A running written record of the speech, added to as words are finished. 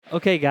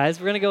Okay, guys,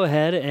 we're going to go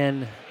ahead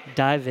and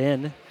dive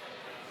in.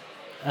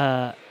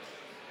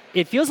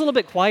 It feels a little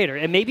bit quieter,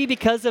 and maybe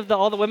because of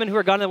all the women who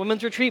are gone on the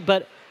women's retreat,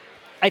 but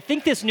I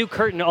think this new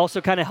curtain also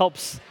kind of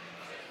helps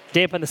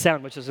dampen the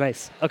sound, which is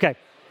nice. Okay.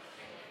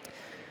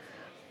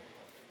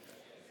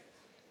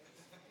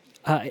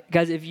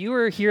 Guys, if you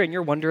are here and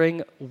you're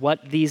wondering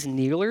what these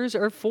kneelers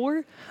are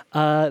for,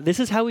 this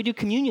is how we do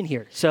communion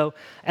here. So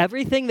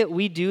everything that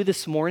we do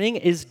this morning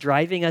is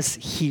driving us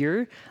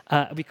here.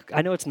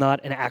 I know it's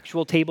not an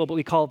actual table, but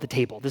we call it the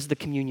table. This is the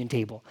communion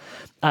table.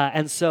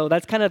 And so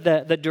that's kind of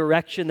the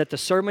direction that the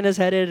sermon is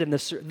headed and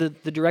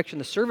the direction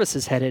the service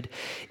is headed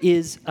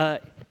is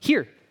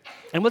here.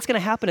 And what's going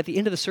to happen at the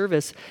end of the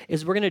service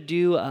is we're going to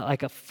do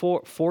like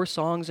four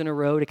songs in a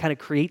row to kind of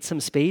create some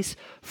space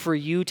for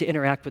you to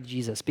interact with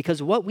Jesus.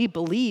 Because what we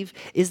believe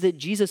is that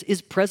Jesus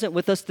is present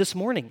with us this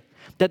morning,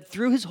 that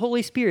through his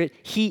Holy Spirit,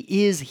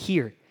 he is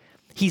here.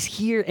 He's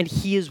here and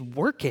he is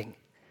working.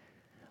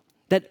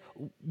 That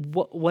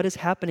what is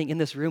happening in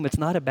this room, it's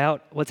not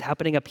about what's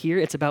happening up here,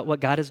 it's about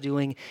what God is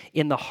doing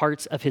in the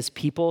hearts of his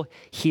people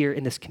here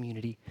in this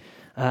community.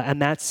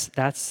 And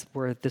that's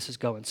where this is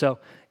going. So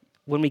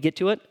when we get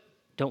to it,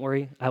 don't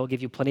worry, I will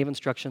give you plenty of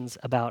instructions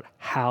about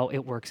how it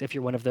works if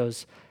you're one of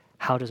those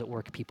how does it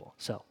work people.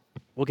 So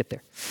we'll get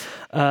there.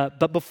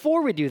 But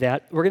before we do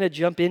that, we're going to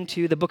jump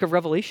into the book of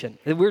Revelation.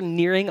 We're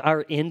nearing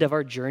our end of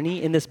our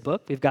journey in this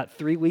book. We've got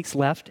 3 weeks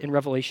left in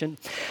Revelation.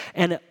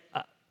 And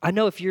I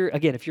know if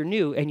you're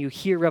new and you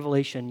hear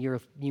Revelation,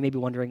 you may be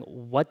wondering,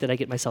 what did I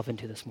get myself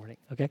into this morning,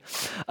 okay?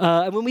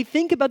 And when we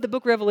think about the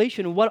book of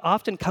Revelation, what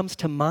often comes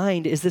to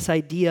mind is this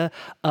idea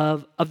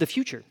of the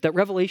future. That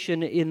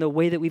Revelation, in the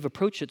way that we've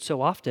approached it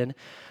so often,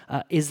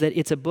 is that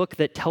it's a book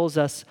that tells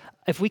us,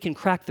 if we can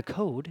crack the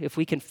code, if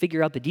we can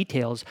figure out the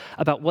details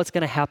about what's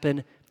going to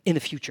happen in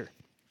the future.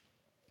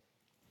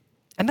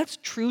 And that's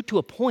true to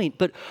a point,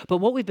 but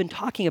what we've been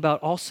talking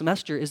about all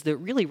semester is that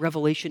really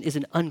Revelation is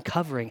an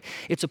uncovering.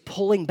 It's a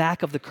pulling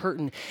back of the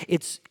curtain.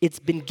 It's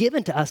been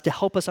given to us to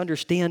help us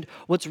understand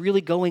what's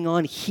really going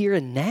on here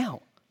and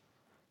now.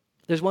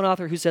 There's one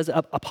author who says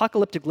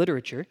apocalyptic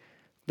literature,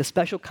 the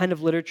special kind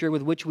of literature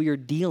with which we are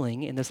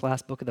dealing in this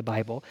last book of the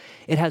Bible,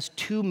 it has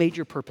 2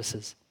 major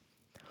purposes.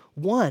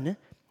 One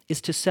is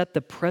to set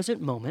the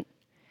present moment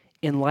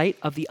in light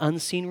of the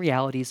unseen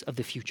realities of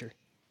the future.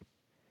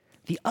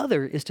 The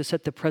other is to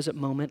set the present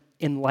moment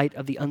in light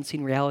of the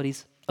unseen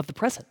realities of the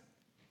present.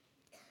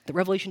 The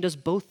Revelation does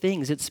both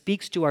things. It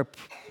speaks to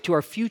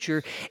our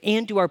future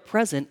and to our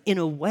present in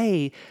a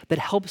way that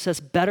helps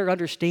us better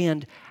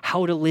understand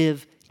how to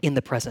live in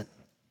the present.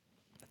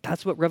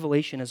 That's what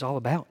Revelation is all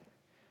about.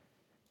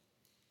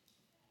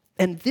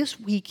 And this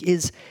week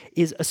is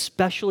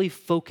especially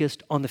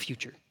focused on the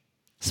future,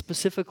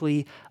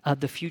 specifically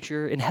the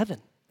future in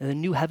heaven, and the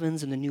new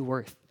heavens and the new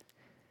earth.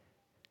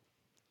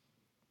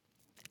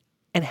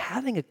 And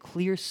having a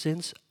clear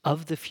sense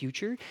of the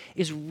future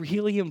is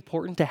really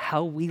important to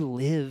how we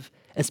live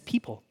as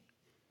people.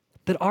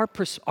 That our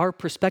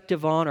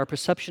perspective on, our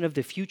perception of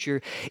the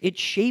future, it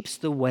shapes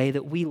the way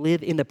that we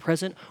live in the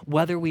present,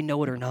 whether we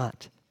know it or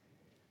not.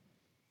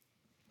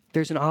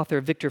 There's an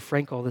author, Viktor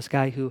Frankl, this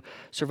guy who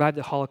survived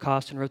the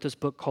Holocaust and wrote this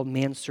book called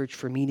Man's Search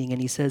for Meaning,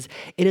 and he says,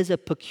 it is a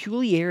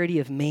peculiarity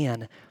of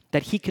man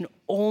that he can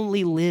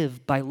only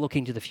live by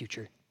looking to the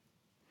future.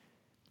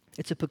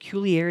 It's a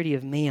peculiarity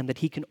of man that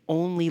he can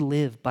only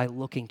live by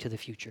looking to the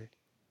future.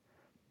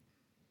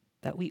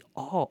 That we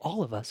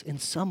all of us, in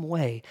some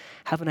way,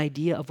 have an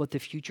idea of what the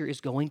future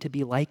is going to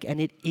be like, and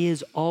it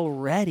is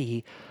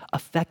already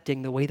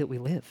affecting the way that we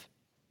live.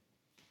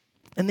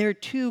 And there are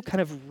 2 kind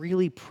of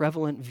really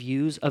prevalent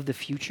views of the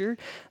future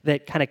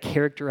that kind of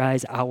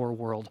characterize our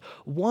world.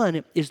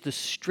 One is the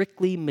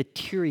strictly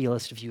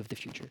materialist view of the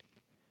future.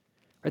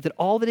 Right? That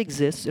all that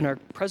exists in our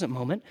present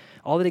moment,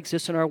 all that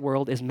exists in our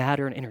world is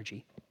matter and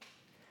energy.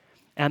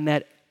 And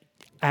that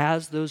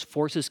as those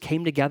forces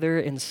came together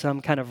in some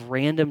kind of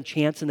random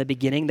chance in the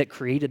beginning that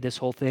created this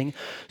whole thing,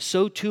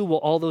 so too will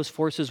all those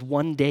forces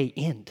one day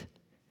end.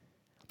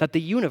 That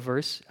the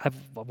universe, I've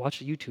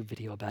watched a YouTube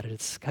video about it,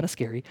 it's kind of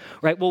scary,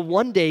 right, will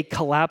one day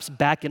collapse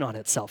back in on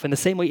itself. In the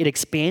same way it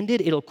expanded,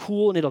 it'll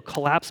cool and it'll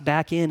collapse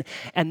back in,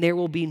 and there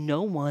will be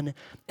no one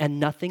and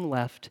nothing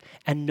left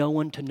and no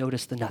one to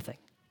notice the nothing.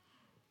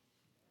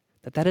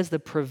 That is the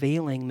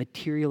prevailing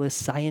materialist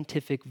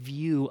scientific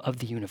view of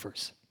the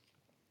universe.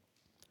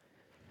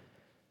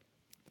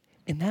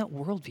 In that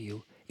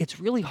worldview, it's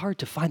really hard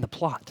to find the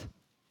plot,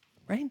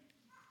 right?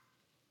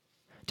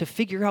 To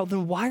figure out,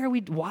 then why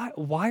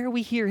are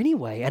we here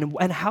anyway?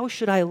 And how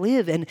should I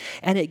live? And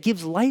it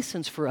gives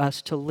license for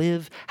us to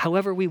live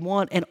however we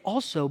want, and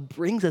also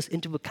brings us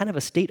into a kind of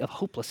a state of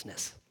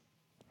hopelessness.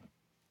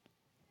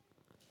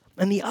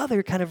 And the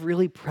other kind of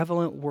really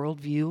prevalent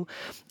worldview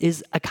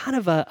is a kind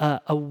of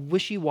a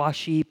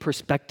wishy-washy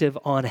perspective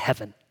on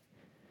heaven.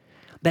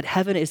 That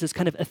heaven is this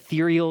kind of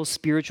ethereal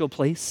spiritual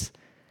place,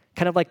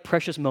 kind of like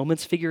Precious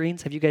Moments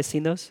figurines. Have you guys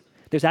seen those?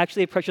 There's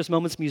actually a Precious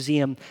Moments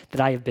museum that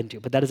I have been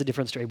to, but that is a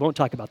different story. Won't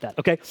talk about that,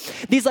 okay?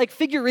 These like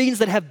figurines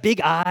that have big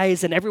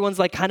eyes and everyone's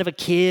like kind of a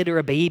kid or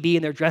a baby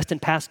and they're dressed in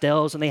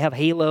pastels and they have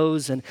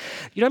halos and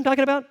you know what I'm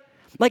talking about?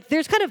 Like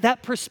there's kind of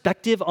that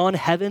perspective on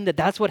heaven that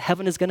that's what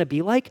heaven is going to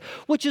be like,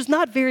 which is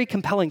not very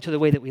compelling to the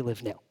way that we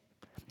live now.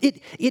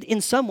 It in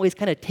some ways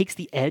kind of takes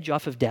the edge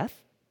off of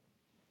death.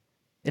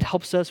 It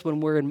helps us when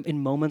we're in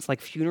moments like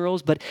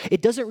funerals, but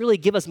it doesn't really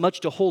give us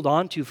much to hold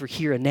on to for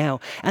here and now.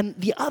 And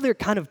the other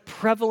kind of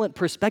prevalent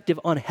perspective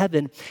on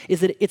heaven is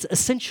that it's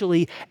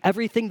essentially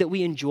everything that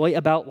we enjoy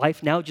about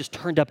life now just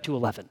turned up to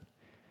 11.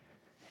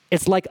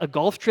 It's like a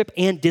golf trip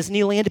and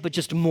Disneyland, but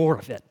just more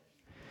of it.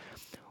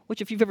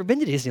 Which if you've ever been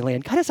to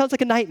Disneyland, kind of sounds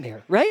like a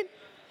nightmare, right?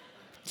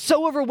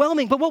 So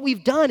overwhelming, but what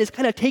we've done is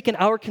kind of taken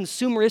our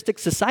consumeristic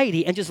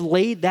society and just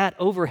laid that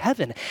over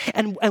heaven.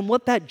 And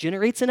what that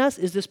generates in us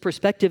is this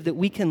perspective that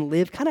we can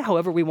live kind of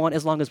however we want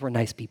as long as we're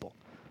nice people.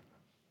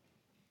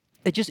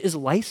 It just is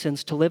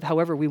licensed to live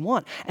however we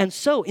want. And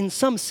so, in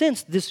some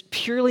sense, this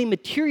purely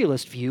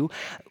materialist view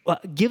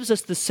gives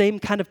us the same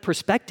kind of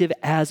perspective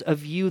as a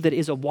view that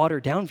is a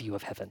watered-down view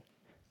of heaven.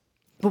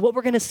 But what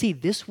we're going to see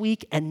this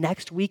week and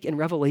next week in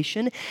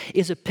Revelation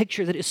is a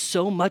picture that is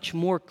so much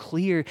more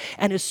clear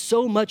and is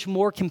so much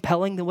more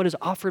compelling than what is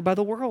offered by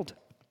the world.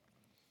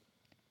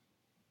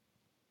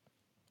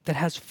 That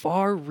has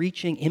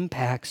far-reaching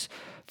impacts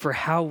for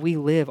how we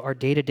live our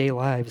day-to-day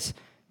lives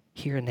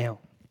here and now.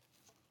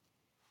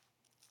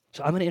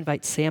 So I'm going to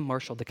invite Sam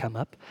Marshall to come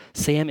up.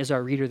 Sam is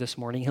our reader this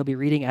morning. He'll be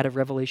reading out of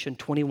Revelation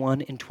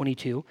 21 and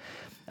 22.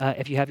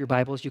 If you have your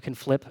Bibles, you can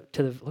flip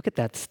to the, look at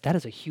that. That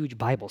is a huge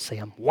Bible,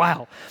 Sam.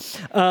 Wow.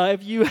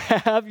 If you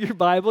have your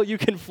Bible, you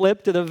can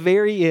flip to the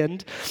very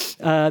end,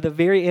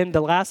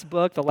 the last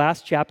book, the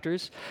last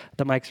chapters.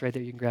 The mic's right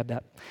there. You can grab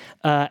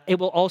that. It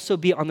will also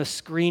be on the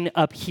screen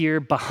up here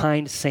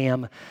behind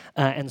Sam,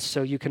 and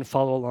so you can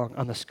follow along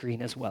on the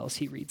screen as well as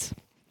he reads.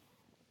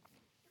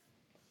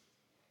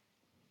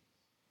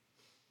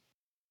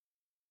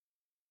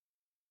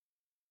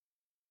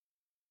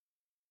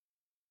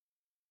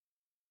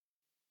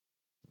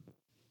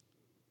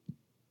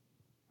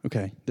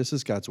 Okay, this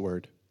is God's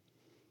word.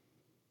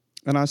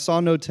 And I saw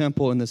no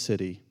temple in the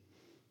city,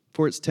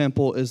 for its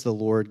temple is the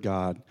Lord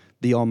God,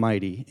 the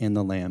Almighty, and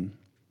the Lamb.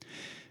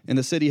 And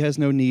the city has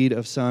no need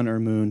of sun or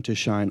moon to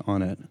shine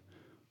on it,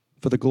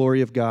 for the glory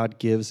of God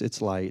gives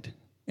its light,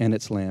 and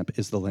its lamp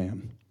is the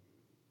Lamb.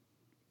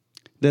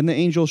 Then the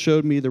angel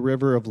showed me the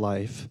river of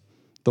life,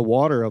 the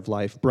water of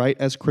life, bright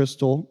as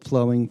crystal,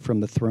 flowing from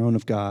the throne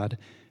of God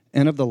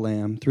and of the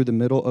Lamb through the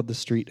middle of the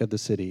street of the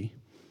city.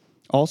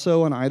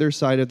 Also on either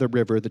side of the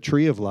river, the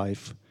tree of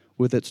life,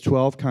 with its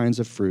 12 kinds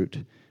of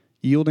fruit,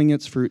 yielding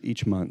its fruit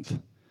each month.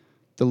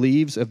 The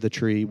leaves of the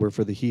tree were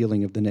for the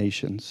healing of the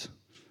nations.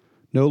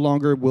 No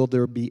longer will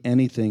there be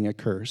anything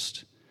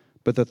accursed,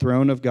 but the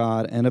throne of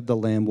God and of the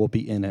Lamb will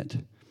be in it,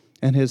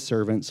 and his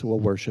servants will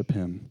worship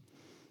him.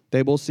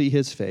 They will see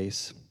his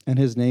face, and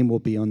his name will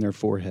be on their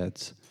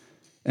foreheads,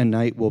 and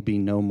night will be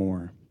no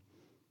more.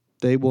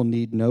 They will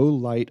need no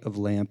light of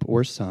lamp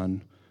or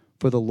sun,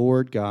 for the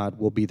Lord God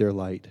will be their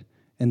light,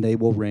 and they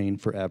will reign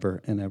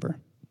forever and ever.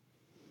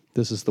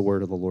 This is the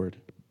word of the Lord.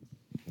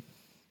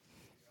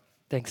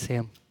 Thanks,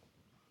 Sam.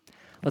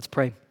 Let's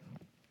pray.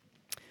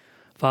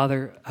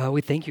 Father,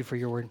 we thank you for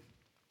your word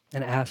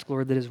and ask,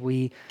 Lord, that as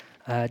we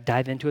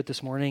dive into it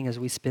this morning, as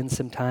we spend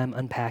some time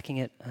unpacking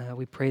it,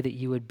 we pray that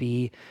you would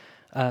be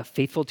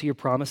faithful to your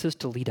promises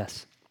to lead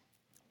us,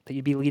 that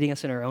you'd be leading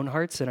us in our own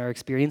hearts and our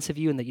experience of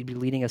you, and that you'd be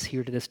leading us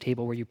here to this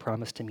table where you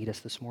promised to meet us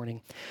this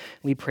morning.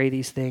 We pray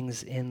these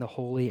things in the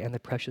holy and the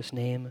precious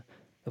name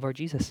of our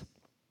Jesus.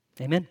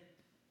 Amen.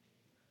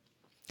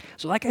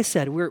 So like I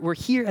said, we're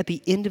here at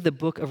the end of the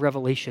book of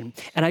Revelation,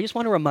 and I just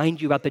want to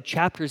remind you about the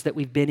chapters that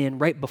we've been in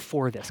right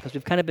before this, because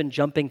we've kind of been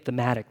jumping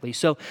thematically.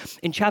 So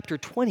in chapter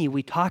 20,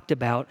 we talked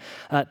about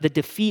the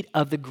defeat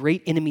of the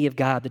great enemy of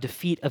God, the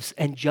defeat of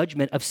and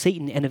judgment of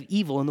Satan and of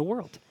evil in the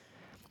world.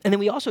 And then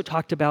we also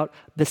talked about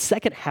the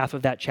second half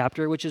of that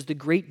chapter, which is the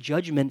great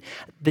judgment,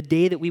 the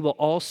day that we will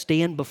all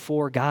stand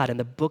before God and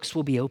the books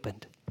will be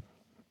opened.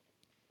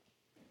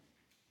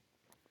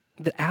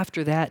 That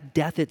after that,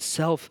 death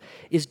itself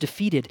is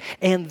defeated.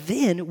 And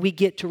then we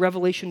get to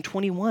Revelation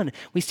 21.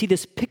 We see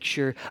this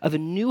picture of a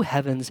new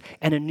heavens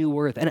and a new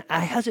earth. And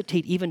I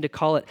hesitate even to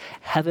call it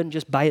heaven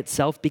just by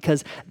itself,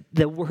 because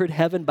the word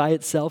heaven by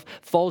itself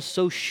falls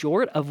so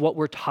short of what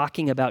we're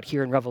talking about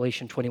here in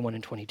Revelation 21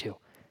 and 22.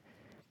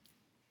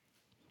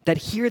 That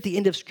here at the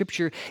end of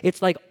Scripture,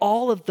 it's like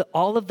all of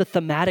the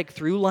thematic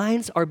through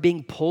lines are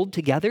being pulled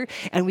together,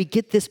 and we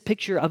get this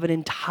picture of an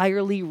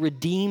entirely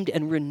redeemed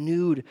and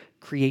renewed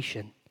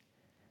creation.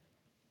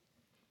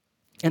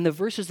 And the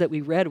verses that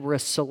we read were a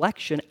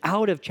selection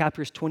out of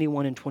chapters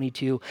 21 and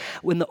 22,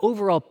 when the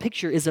overall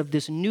picture is of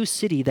this new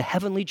city, the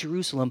heavenly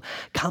Jerusalem,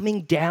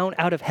 coming down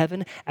out of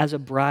heaven as a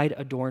bride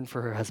adorned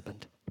for her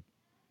husband.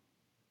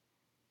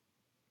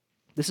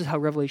 This is how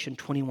Revelation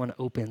 21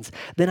 opens.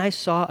 Then I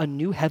saw a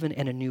new heaven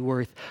and a new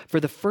earth, for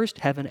the first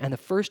heaven and the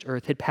first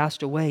earth had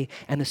passed away,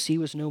 and the sea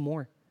was no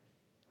more.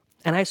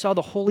 And I saw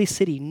the holy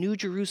city, New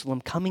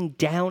Jerusalem, coming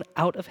down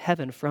out of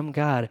heaven from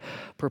God,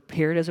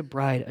 prepared as a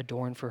bride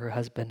adorned for her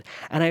husband.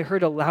 And I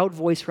heard a loud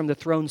voice from the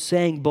throne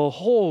saying,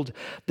 "Behold,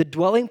 the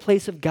dwelling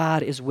place of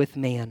God is with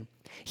man.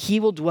 He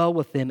will dwell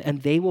with them,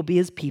 and they will be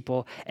his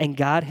people, and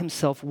God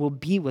himself will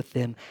be with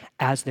them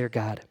as their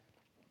God."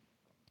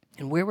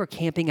 And where we're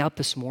camping out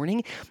this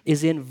morning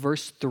is in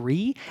verse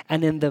 3,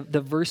 and in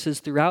the verses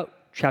throughout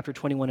chapter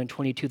 21 and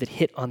 22 that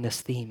hit on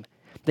this theme.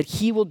 That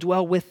he will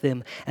dwell with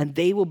them and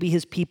they will be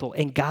his people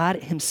and God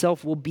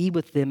himself will be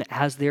with them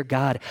as their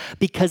God.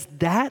 Because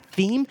that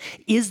theme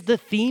is the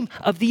theme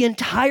of the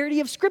entirety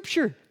of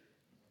Scripture.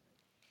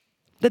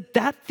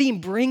 That theme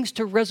brings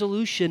to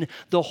resolution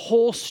the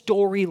whole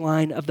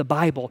storyline of the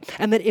Bible.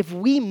 And that if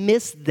we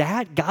miss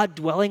that, God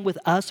dwelling with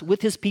us,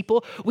 with his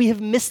people, we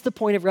have missed the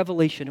point of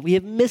Revelation. We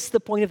have missed the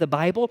point of the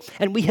Bible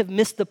and we have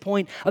missed the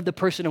point of the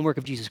person and work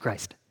of Jesus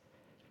Christ.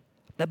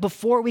 That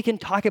before we can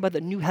talk about the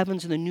new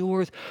heavens and the new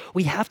earth,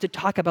 we have to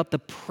talk about the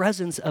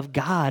presence of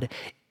God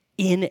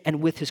in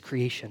and with his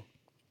creation.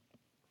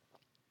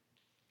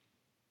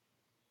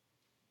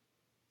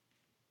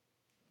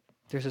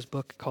 There's this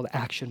book called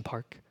Action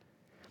Park,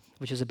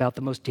 which is about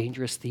the most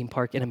dangerous theme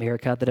park in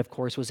America that, of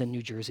course, was in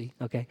New Jersey,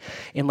 okay,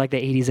 in like the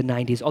 80s and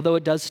 90s, although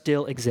it does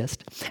still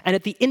exist. And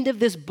at the end of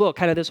this book,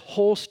 kind of this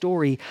whole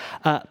story,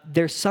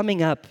 they're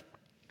summing up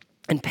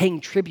and paying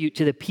tribute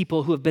to the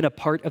people who have been a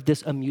part of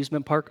this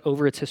amusement park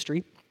over its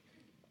history.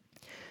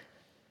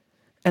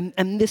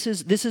 And this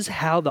is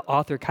how the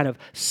author kind of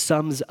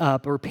sums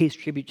up or pays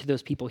tribute to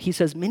those people. He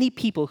says, "Many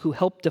people who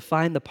helped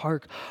define the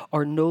park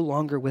are no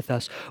longer with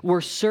us.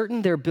 We're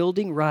certain they're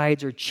building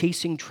rides or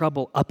chasing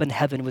trouble up in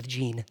heaven with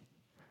Gene,"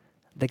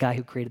 the guy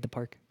who created the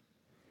park.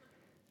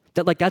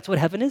 That's what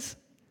heaven is?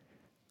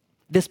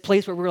 This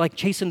place where we're like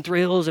chasing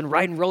thrills and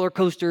riding roller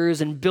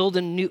coasters and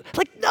building new,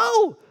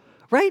 no!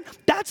 Right?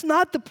 That's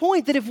not the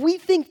point. That if we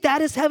think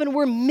that is heaven,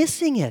 we're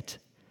missing it.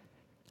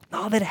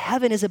 No, that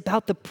heaven is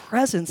about the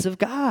presence of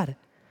God.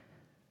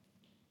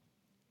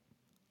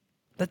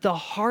 That the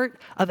heart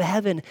of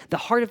heaven, the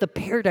heart of the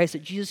paradise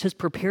that Jesus has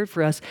prepared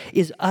for us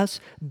is us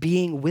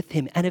being with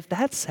him. And if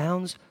that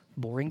sounds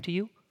boring to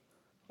you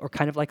or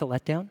kind of like a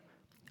letdown,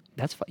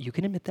 that's fine. You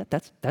can admit that.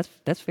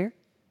 That's fair.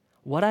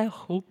 What I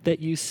hope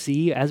that you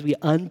see as we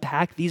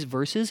unpack these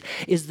verses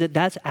is that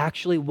that's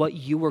actually what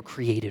you were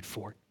created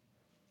for.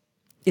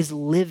 Is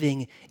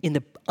living in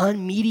the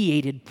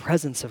unmediated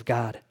presence of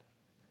God.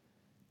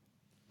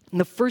 And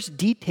the first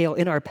detail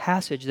in our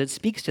passage that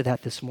speaks to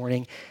that this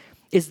morning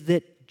is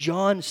that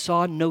John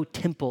saw no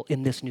temple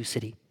in this new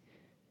city.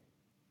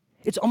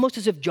 It's almost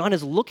as if John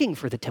is looking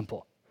for the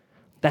temple.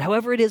 That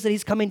however it is that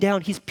he's coming down,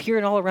 he's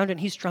peering all around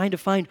and he's trying to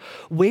find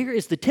where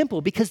is the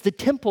temple, because the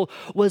temple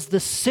was the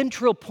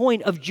central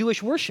point of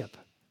Jewish worship.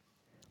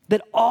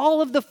 That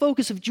all of the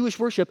focus of Jewish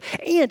worship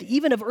and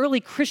even of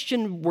early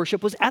Christian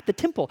worship was at the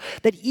temple.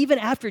 That even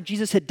after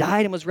Jesus had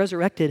died and was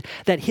resurrected,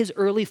 that his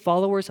early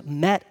followers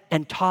met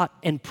and taught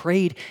and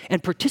prayed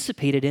and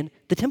participated in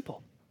the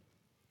temple.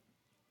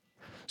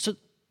 So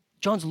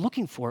John's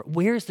looking for it.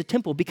 Where is the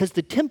temple? Because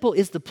the temple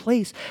is the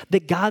place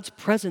that God's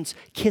presence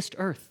kissed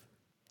earth.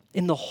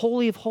 In the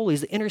Holy of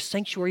Holies, the inner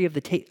sanctuary of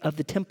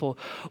the temple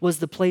was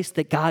the place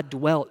that God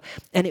dwelt.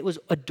 And it was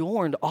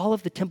adorned, all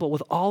of the temple,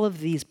 with all of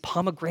these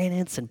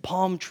pomegranates and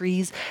palm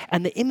trees.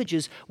 And the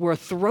images were a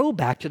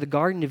throwback to the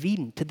Garden of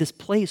Eden, to this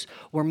place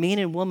where man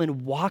and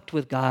woman walked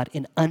with God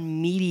in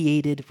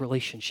unmediated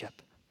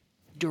relationship,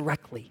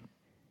 directly,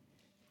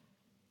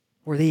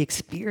 where they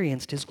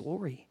experienced his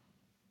glory.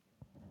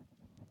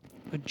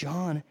 But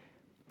John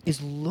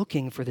is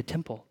looking for the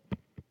temple.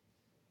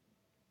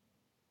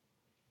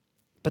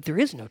 But there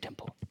is no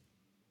temple.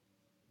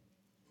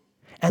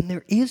 And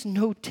there is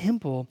no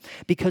temple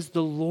because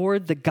the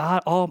Lord, the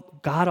God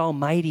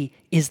Almighty,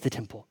 is the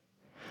temple.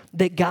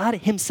 That God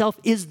himself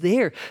is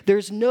there.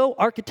 There's no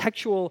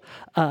architectural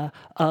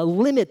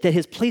limit that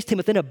has placed him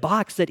within a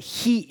box, that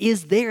he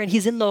is there and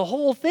he's in the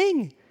whole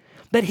thing.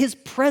 That his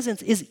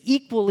presence is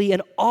equally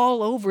and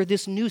all over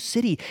this new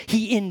city.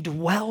 He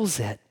indwells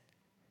it.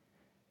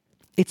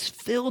 It's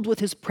filled with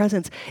his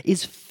presence,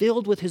 is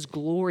filled with his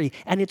glory,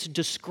 and it's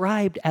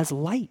described as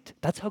light.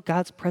 That's how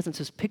God's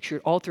presence is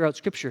pictured all throughout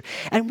Scripture.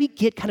 And we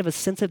get kind of a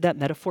sense of that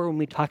metaphor when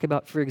we talk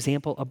about, for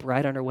example, a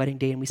bride on her wedding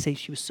day, and we say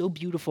she was so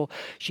beautiful,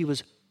 she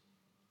was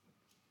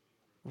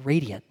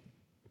radiant,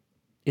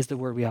 is the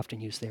word we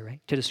often use there, right?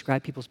 To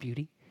describe people's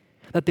beauty.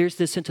 That there's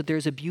this sense that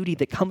there's a beauty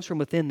that comes from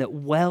within, that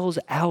wells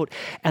out,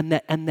 and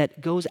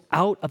that goes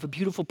out of a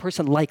beautiful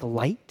person like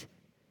light.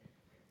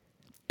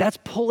 That's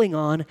pulling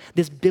on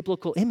this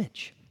biblical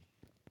image.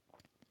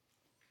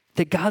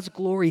 That God's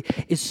glory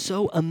is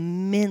so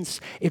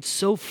immense, it's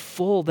so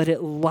full that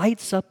it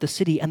lights up the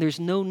city, and there's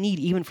no need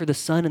even for the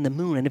sun and the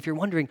moon. And if you're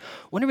wondering,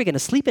 when are we going to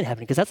sleep in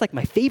heaven? Because that's like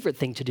my favorite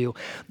thing to do.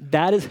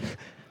 That is,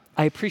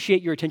 I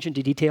appreciate your attention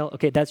to detail.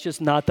 Okay, that's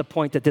just not the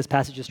point that this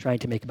passage is trying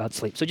to make about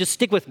sleep. So just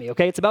stick with me,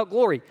 okay? It's about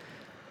glory.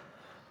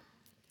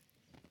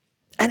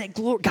 And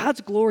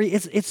God's glory,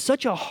 it's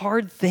such a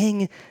hard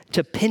thing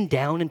to pin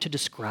down and to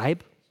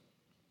describe.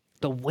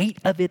 the weight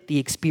of it, the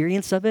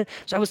experience of it.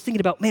 So I was thinking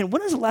about, man,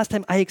 when was the last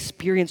time I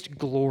experienced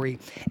glory?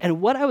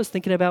 And what I was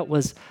thinking about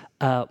was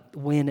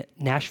when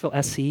Nashville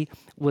SC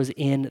was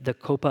in the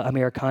Copa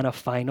Americana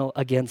final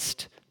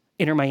against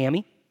Inter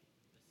Miami.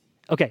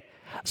 Okay,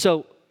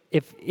 so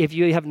if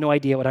you have no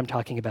idea what I'm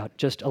talking about,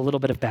 just a little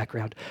bit of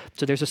background.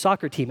 So there's a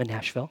soccer team in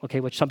Nashville,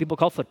 okay, which some people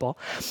call football,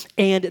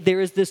 and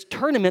there is this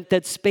tournament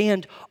that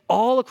spanned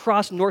all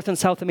across North and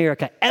South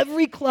America.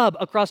 Every club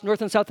across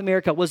North and South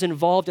America was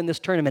involved in this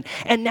tournament,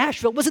 and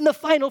Nashville was in the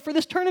final for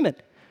this tournament.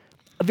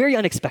 Very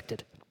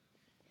unexpected.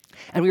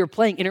 And we were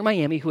playing Inter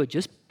Miami, who had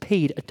just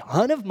paid a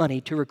ton of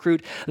money to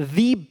recruit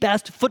the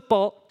best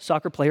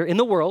soccer player in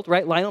the world,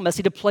 right, Lionel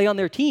Messi, to play on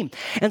their team.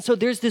 And so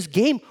there's this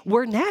game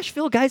where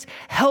Nashville, guys,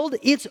 held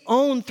its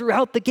own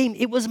throughout the game.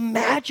 It was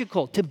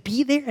magical to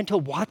be there and to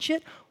watch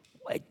it.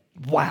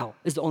 Wow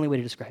is the only way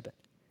to describe it.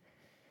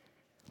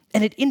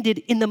 And it ended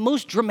in the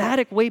most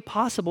dramatic way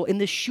possible in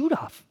this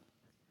shoot-off.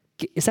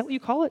 Is that what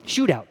you call it?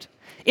 Shootout.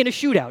 In a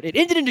shootout. It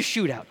ended in a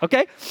shootout,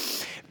 okay?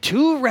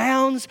 2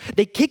 rounds,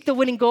 they kicked the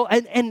winning goal,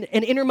 and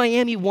Inter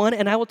Miami won.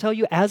 And I will tell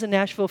you, as a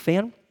Nashville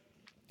fan,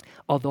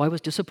 although I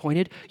was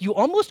disappointed, you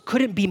almost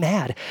couldn't be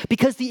mad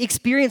because the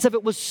experience of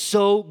it was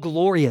so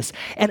glorious.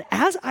 And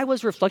as I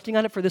was reflecting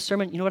on it for this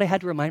sermon, you know what I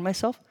had to remind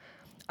myself?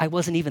 I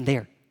wasn't even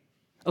there,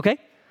 okay?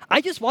 I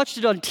just watched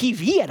it on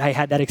TV and I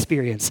had that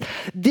experience.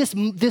 This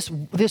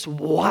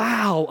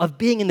wow of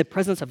being in the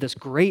presence of this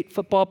great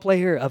football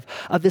player, of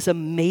this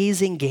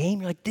amazing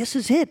game. You're like, this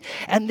is it.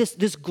 And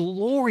this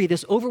glory,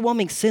 this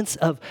overwhelming sense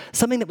of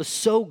something that was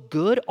so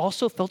good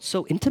also felt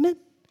so intimate.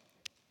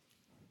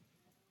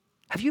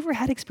 Have you ever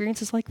had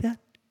experiences like that?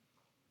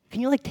 Can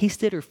you like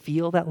taste it or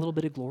feel that little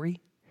bit of glory?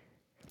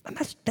 And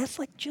that's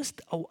like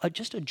just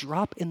a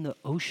drop in the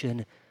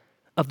ocean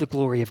of the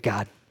glory of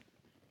God.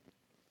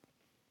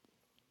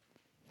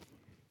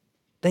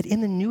 That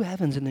in the new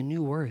heavens and the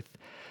new earth,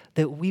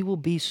 that we will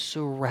be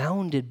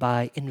surrounded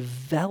by,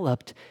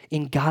 enveloped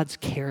in God's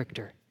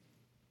character.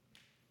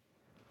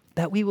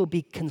 That we will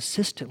be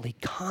consistently,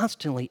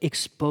 constantly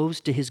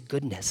exposed to his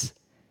goodness.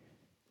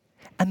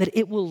 And that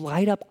it will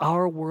light up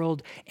our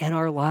world and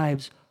our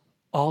lives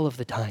all of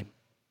the time.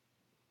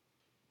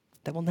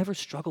 That we'll never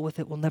struggle with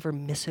it, we'll never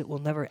miss it, we'll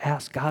never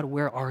ask, God,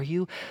 where are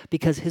you?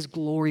 Because his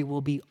glory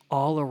will be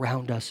all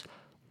around us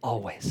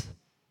always.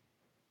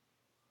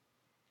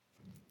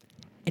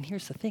 And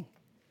here's the thing.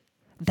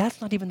 That's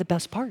not even the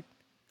best part,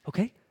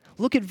 okay?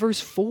 Look at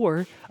verse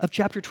 4 of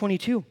chapter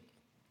 22.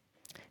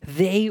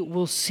 They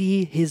will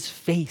see his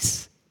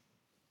face.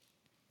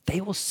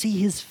 They will see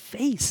his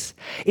face.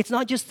 It's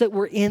not just that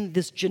we're in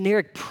this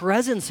generic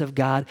presence of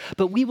God,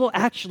 but we will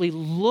actually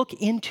look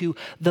into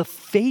the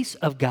face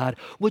of God,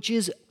 which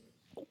is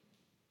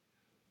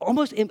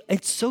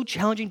it's so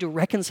challenging to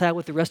reconcile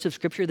with the rest of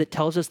Scripture that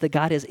tells us that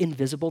God is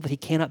invisible, that he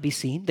cannot be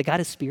seen, that God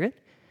is spirit.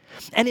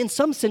 And in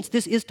some sense,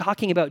 this is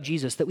talking about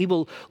Jesus, that we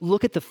will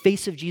look at the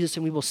face of Jesus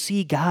and we will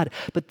see God.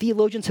 But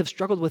theologians have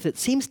struggled with it. It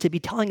seems to be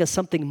telling us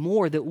something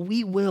more, that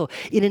we will,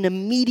 in an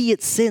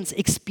immediate sense,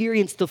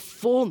 experience the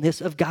fullness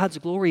of God's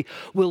glory.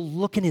 We'll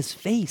look in his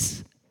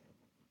face.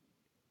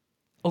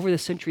 Over the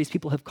centuries,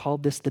 people have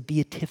called this the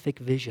Beatific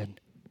vision.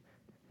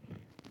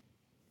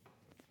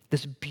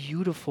 This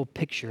beautiful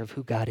picture of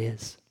who God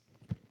is.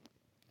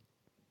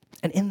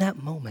 And in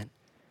that moment,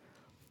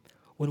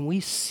 when we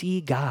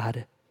see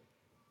God,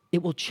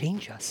 it will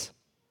change us.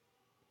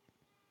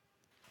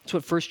 That's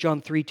what 1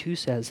 John 3:2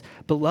 says.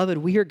 Beloved,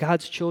 we are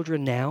God's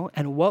children now,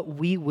 and what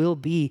we will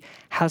be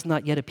has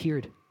not yet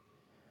appeared.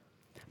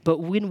 But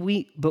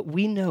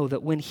we know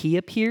that when he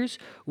appears,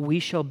 we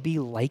shall be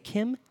like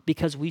him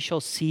because we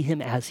shall see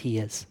him as he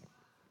is.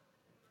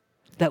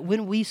 That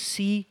when we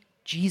see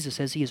Jesus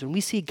as he is, when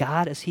we see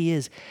God as he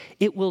is,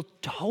 it will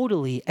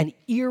totally and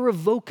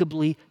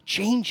irrevocably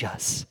change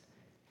us.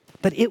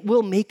 That it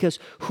will make us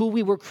who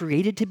we were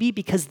created to be,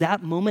 because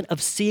that moment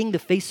of seeing the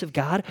face of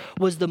God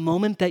was the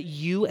moment that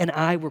you and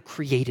I were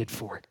created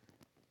for.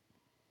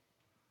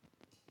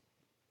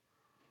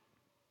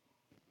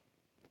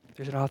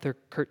 There's an author,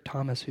 Kurt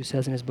Thomas, who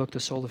says in his book, The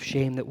Soul of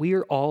Shame, that we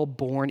are all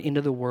born into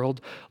the world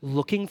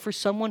looking for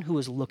someone who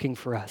is looking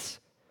for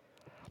us.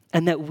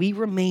 And that we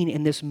remain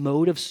in this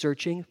mode of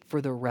searching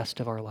for the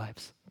rest of our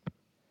lives.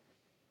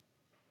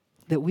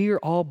 That we are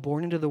all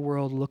born into the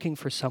world looking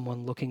for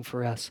someone looking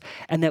for us,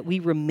 and that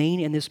we remain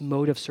in this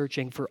mode of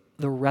searching for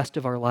the rest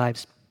of our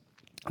lives.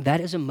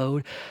 That is a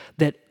mode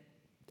that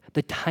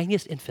the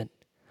tiniest infant,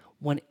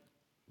 when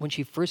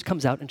she first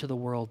comes out into the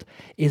world,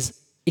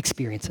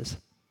 experiences.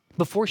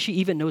 Before she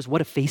even knows what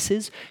a face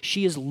is,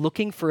 she is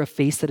looking for a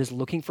face that is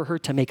looking for her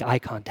to make eye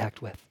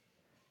contact with.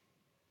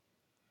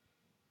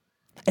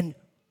 And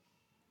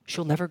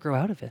she'll never grow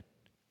out of it.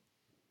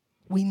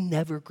 We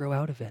never grow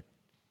out of it.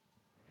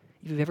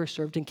 If you've ever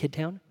served in Kid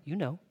Town, you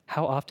know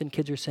how often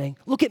kids are saying,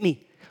 look at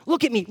me,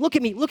 look at me, look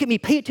at me, look at me,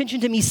 pay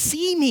attention to me,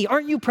 see me,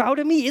 aren't you proud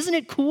of me? Isn't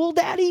it cool,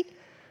 Daddy?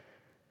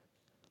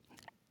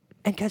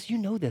 And guys, you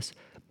know this.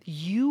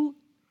 You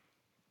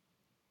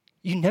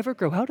never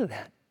grow out of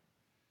that.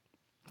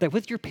 That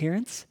with your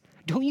parents,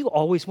 don't you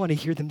always want to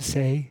hear them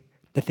say,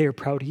 that they are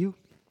proud of you.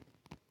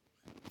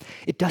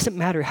 It doesn't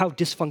matter how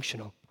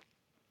dysfunctional.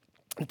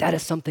 That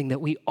is something that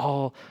we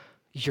all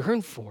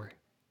yearn for,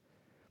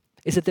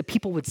 is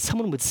that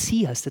someone would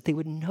see us, that they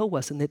would know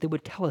us, and that they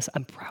would tell us,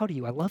 I'm proud of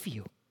you, I love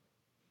you.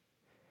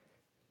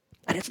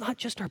 And it's not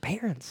just our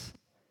parents.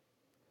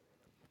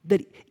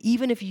 That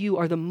even if you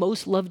are the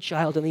most loved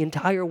child in the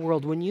entire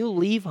world, when you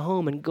leave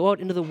home and go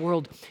out into the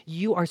world,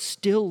 you are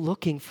still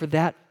looking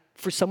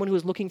for someone who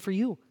is looking for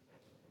you.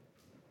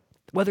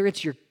 Whether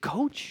it's your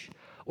coach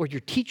or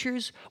your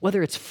teachers,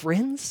 whether it's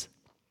friends,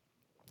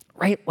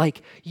 right?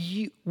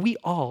 We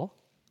all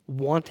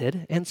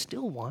wanted and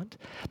still want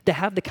to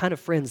have the kind of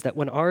friends that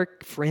when our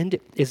friend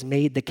is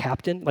made the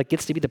captain,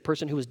 gets to be the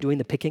person who is doing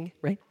the picking,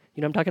 right?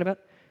 You know what I'm talking about?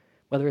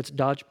 Whether it's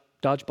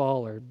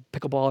dodgeball or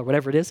pickleball or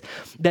whatever it is,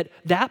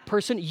 that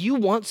person, you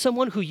want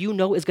someone who you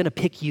know is going to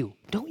pick you,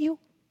 don't you?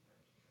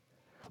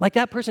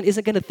 That person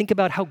isn't going to think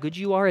about how good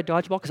you are at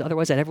dodgeball, because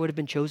otherwise I never would have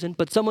been chosen,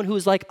 but someone who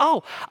is like,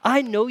 oh,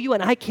 I know you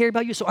and I care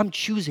about you, so I'm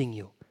choosing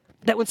you.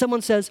 That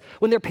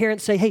when their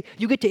parents say, hey,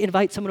 you get to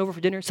invite someone over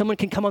for dinner, someone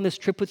can come on this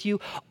trip with you,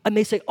 and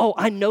they say, oh,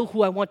 I know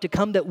who I want to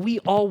come, that we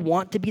all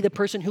want to be the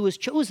person who is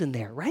chosen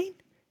there, right?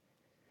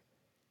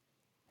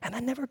 And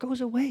that never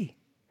goes away.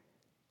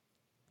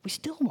 We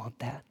still want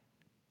that.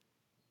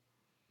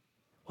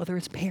 Whether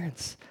it's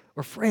parents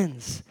or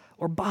friends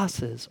or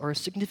bosses or a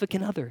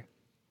significant other,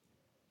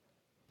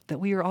 that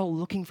we are all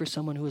looking for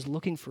someone who is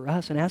looking for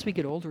us. And as we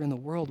get older in the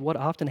world, what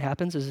often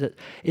happens is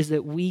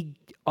that we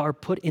are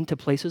put into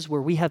places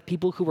where we have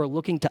people who are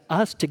looking to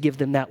us to give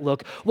them that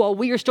look while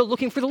we are still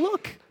looking for the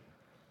look.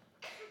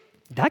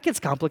 That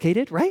gets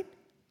complicated, right?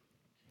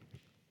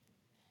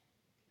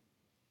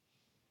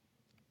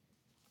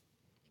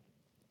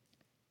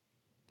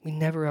 We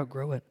never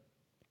outgrow it.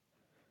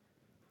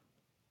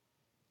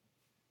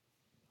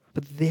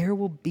 But there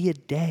will be a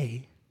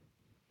day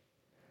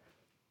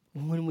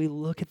when we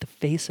look at the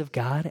face of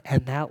God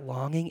and that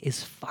longing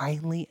is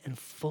finally and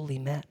fully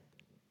met.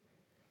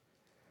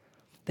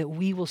 That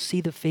we will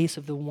see the face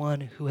of the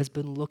one who has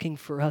been looking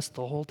for us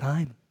the whole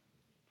time.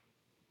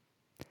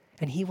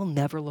 And he will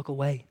never look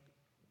away.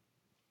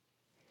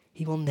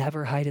 He will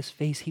never hide his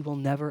face. He will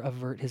never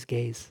avert his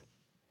gaze.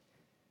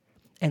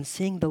 And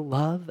seeing the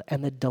love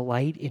and the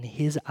delight in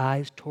his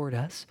eyes toward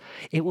us,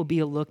 it will be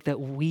a look that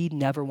we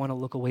never want to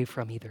look away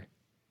from either.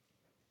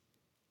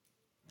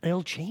 And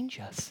it'll change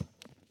us.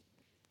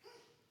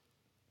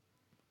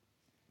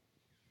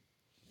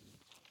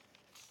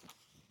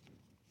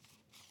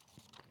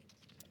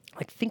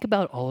 Think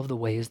about all of the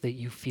ways that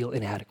you feel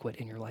inadequate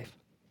in your life.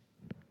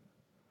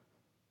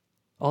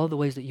 All of the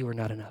ways that you are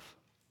not enough.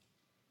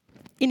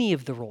 Any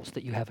of the roles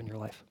that you have in your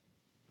life.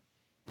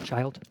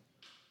 Child,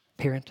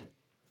 parent,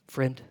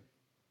 friend,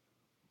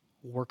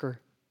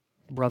 worker,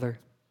 brother,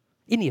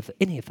 any of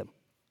them.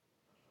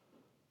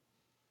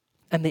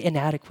 And the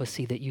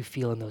inadequacy that you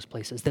feel in those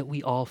places, that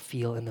we all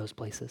feel in those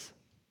places.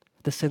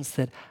 The sense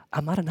that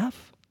I'm not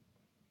enough.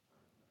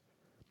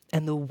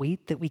 And the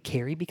weight that we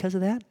carry because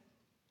of that,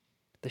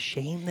 the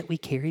shame that we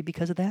carry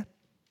because of that,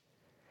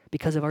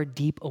 because of our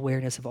deep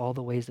awareness of all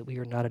the ways that we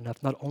are not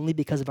enough, not only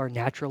because of our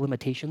natural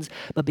limitations,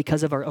 but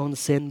because of our own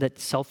sin that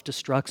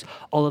self-destructs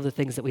all of the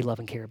things that we love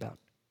and care about.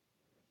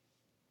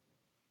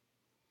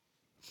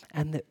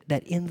 And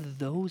that in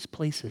those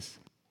places,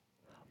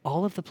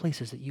 all of the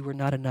places that you are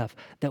not enough,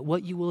 that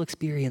what you will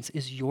experience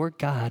is your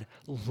God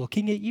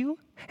looking at you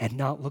and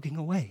not looking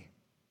away.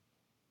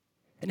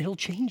 And it'll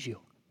change you.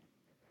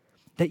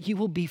 That you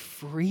will be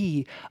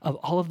free of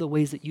all of the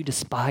ways that you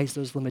despise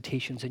those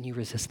limitations and you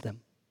resist them.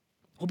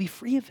 We'll be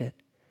free of it.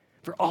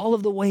 For all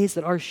of the ways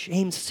that our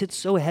shame sits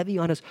so heavy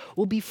on us,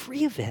 we'll be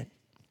free of it.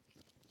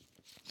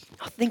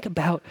 Now think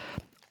about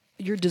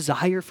your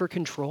desire for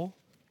control,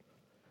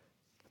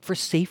 for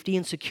safety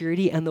and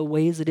security, and the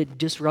ways that it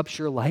disrupts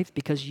your life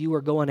because you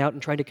are going out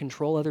and trying to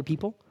control other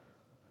people.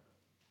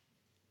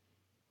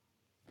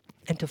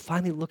 And to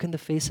finally look in the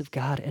face of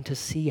God and to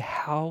see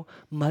how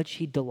much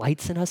he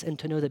delights in us, and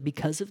to know that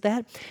because of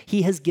that,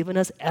 he has given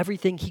us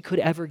everything he could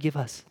ever give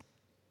us.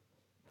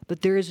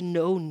 But there is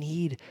no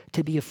need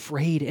to be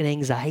afraid and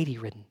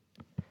anxiety-ridden.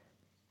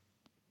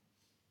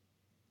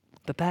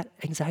 But that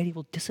anxiety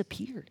will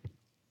disappear.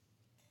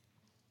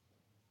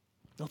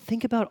 Now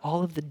think about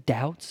all of the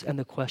doubts and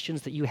the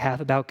questions that you have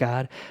about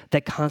God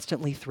that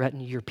constantly threaten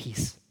your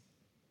peace.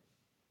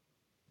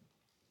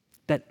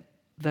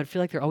 That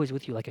feel like they're always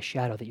with you like a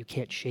shadow that you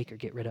can't shake or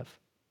get rid of.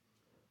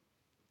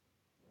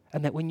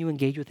 And that when you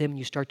engage with him and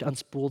you start to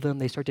unspool them,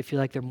 they start to feel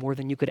like they're more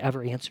than you could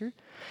ever answer.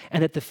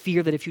 And that the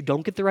fear that if you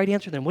don't get the right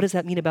answer, then what does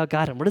that mean about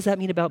God? And what does that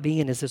mean about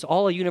being? Is this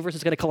all a universe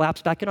is going to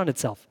collapse back in on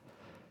itself?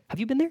 Have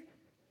you been there?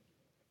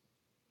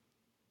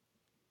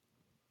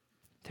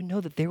 To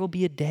know that there will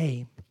be a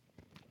day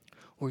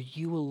where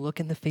you will look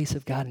in the face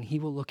of God and he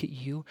will look at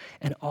you,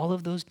 and all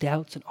of those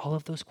doubts and all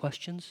of those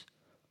questions,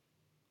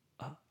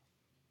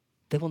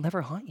 they will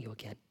never haunt you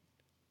again.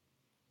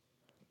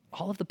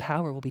 All of the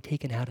power will be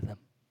taken out of them.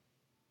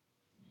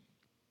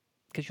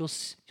 Because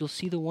you'll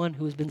see the one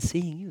who has been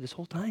seeing you this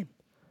whole time.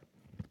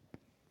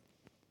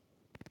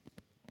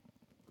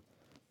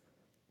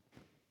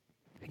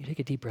 take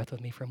a deep breath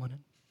with me for a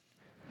moment.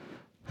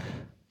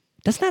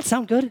 Doesn't that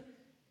sound good?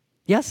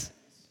 Yes?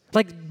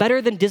 Like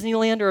better than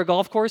Disneyland or a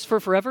golf course for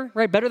forever,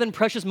 right? Better than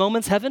Precious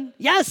Moments heaven?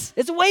 Yes,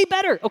 it's way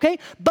better, okay?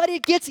 But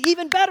it gets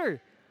even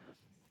better.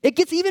 It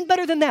gets even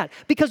better than that,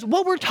 because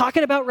what we're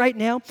talking about right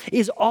now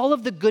is all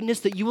of the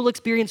goodness that you will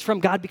experience from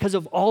God because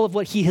of all of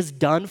what he has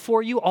done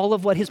for you, all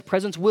of what his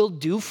presence will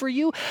do for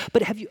you.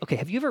 But have you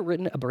ever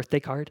written a birthday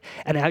card,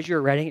 and as you're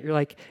writing it, you're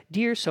like,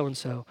 "Dear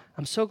so-and-so,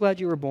 I'm so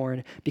glad you were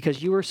born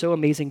because you were so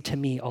amazing to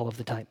me all of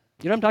the time."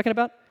 You know what I'm talking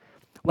about?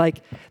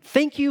 Like,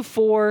 thank you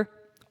for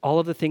all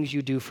of the things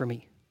you do for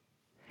me.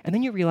 And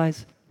then you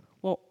realize,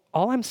 well,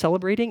 all I'm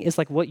celebrating is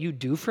like what you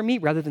do for me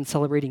rather than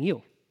celebrating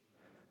you.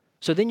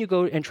 So then you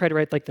go and try to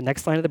write like the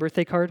next line of the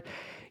birthday card.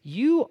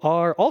 You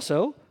are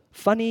also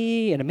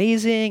funny and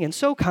amazing and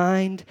so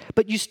kind,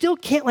 but you still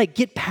can't like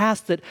get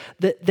past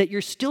that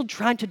you're still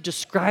trying to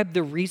describe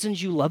the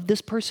reasons you love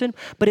this person,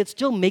 but it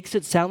still makes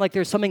it sound like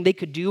there's something they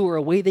could do or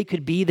a way they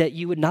could be that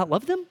you would not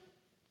love them.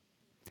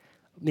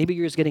 Maybe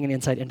you're just getting an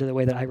insight into the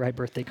way that I write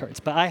birthday cards,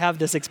 but I have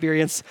this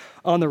experience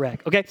on the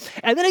reg, okay?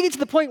 And then I get to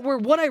the point where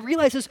what I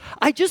realize is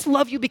I just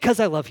love you because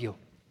I love you.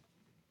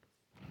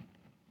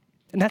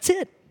 And that's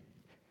it.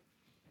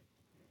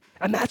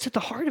 And that's at the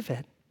heart of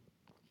it.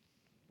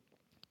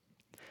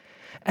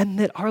 And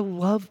that our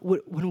love,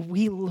 when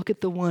we look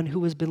at the one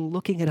who has been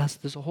looking at us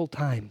this whole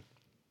time,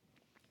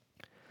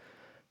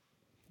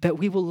 that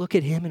we will look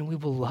at him and we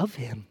will love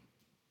him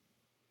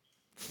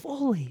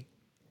fully.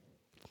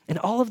 In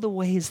all of the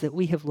ways that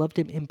we have loved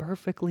him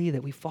imperfectly,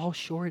 that we fall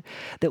short,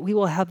 that we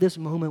will have this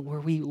moment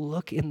where we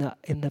look in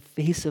the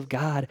face of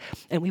God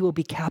and we will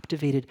be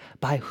captivated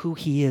by who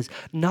he is,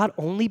 not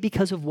only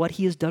because of what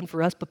he has done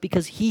for us, but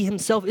because he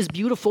himself is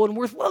beautiful and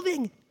worth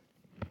loving.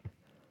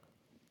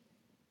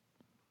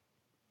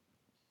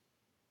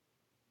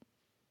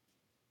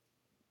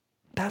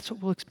 That's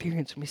what we'll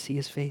experience when we see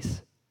his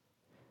face.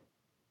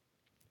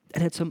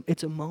 And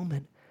it's a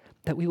moment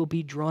that we will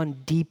be drawn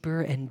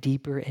deeper and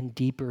deeper and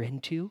deeper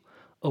into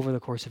over the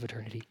course of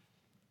eternity.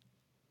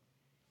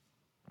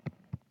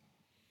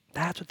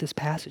 That's what this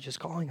passage is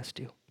calling us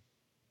to.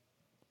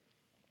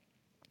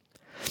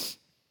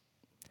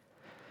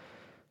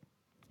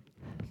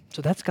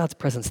 So that's God's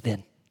presence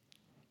then.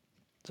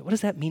 So what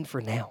does that mean for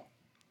now?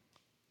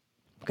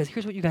 Because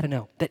here's what you got to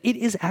know, that it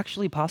is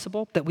actually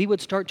possible that we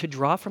would start to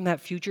draw from that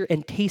future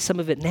and taste some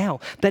of it now.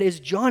 That as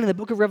John in the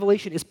book of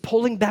Revelation is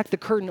pulling back the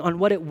curtain on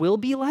what it will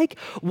be like,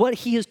 what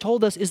he has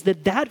told us is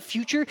that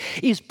future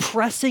is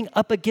pressing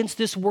up against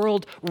this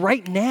world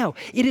right now.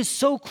 It is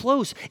so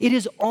close. It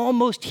is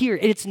almost here.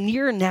 It's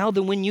nearer now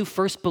than when you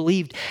first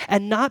believed.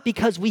 And not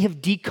because we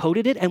have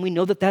decoded it and we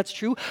know that that's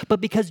true,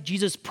 but because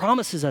Jesus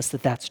promises us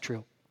that that's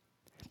true.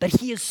 That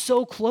he is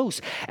so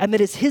close, and that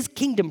as his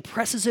kingdom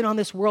presses in on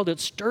this world, it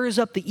stirs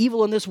up the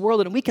evil in this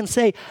world, and we can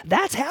say,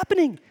 that's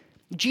happening.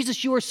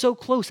 Jesus, you are so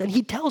close. And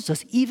he tells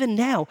us, even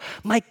now,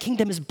 my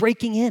kingdom is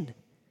breaking in.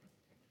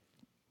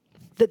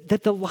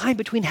 That the line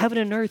between heaven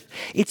and earth,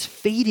 it's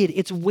faded,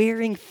 it's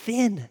wearing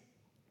thin.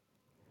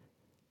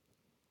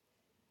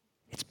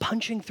 It's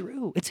punching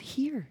through, it's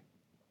here.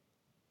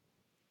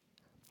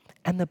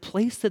 And the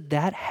place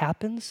that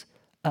happens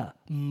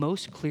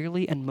most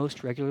clearly and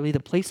most regularly, the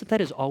place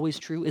that is always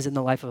true is in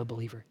the life of a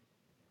believer.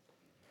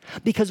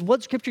 Because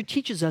what Scripture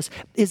teaches us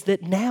is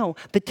that now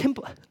the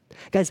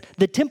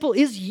temple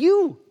is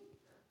you.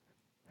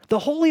 The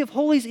Holy of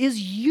Holies is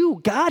you.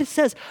 God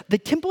says the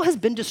temple has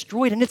been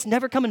destroyed and it's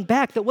never coming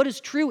back. That what is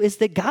true is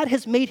that God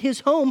has made his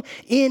home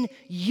in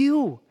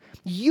you.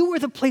 You are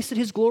the place that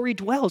his glory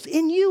dwells,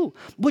 in you,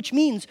 which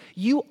means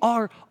you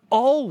are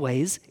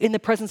always in the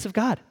presence of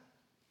God.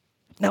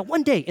 Now,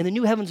 one day in the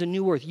new heavens and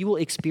new earth, you will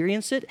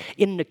experience it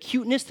in an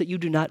acuteness that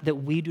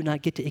we do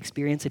not get to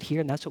experience it here,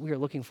 and that's what we are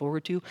looking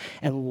forward to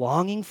and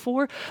longing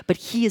for. But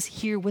he is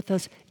here with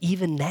us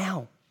even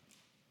now.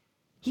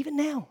 Even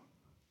now.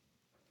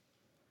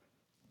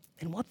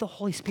 And what the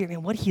Holy Spirit,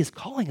 and what he is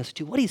calling us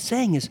to, what he's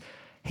saying is,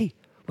 hey,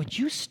 would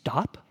you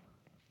stop?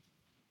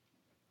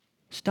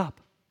 Stop.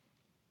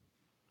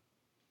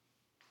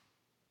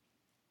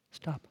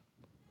 Stop.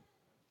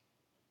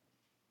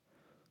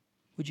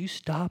 Would you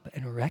stop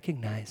and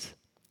recognize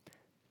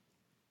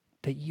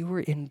that you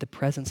are in the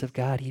presence of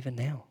God even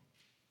now?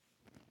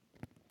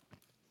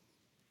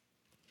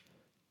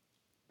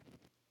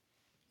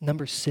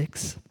 Number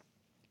 6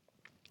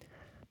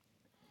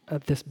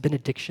 of this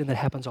benediction that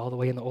happens all the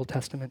way in the Old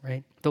Testament,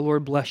 right? The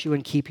Lord bless you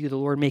and keep you. The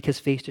Lord make his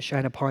face to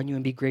shine upon you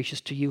and be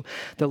gracious to you.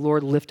 The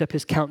Lord lift up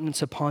his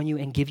countenance upon you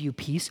and give you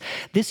peace.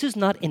 This is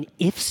not an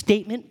if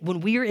statement. When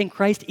we are in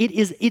Christ,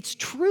 it's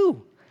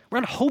true. We're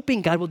not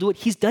hoping God will do it.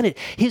 He's done it.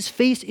 His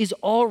face is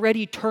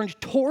already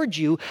turned towards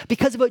you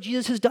because of what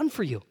Jesus has done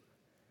for you.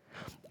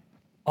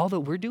 All that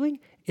we're doing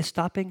is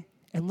stopping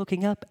and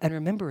looking up and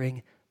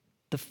remembering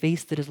the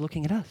face that is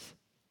looking at us,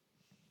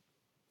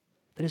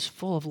 that is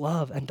full of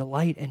love and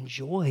delight and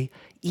joy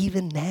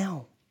even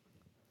now.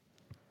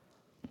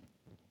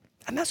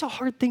 And that's a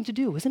hard thing to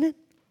do, isn't it?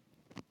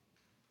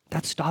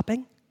 That's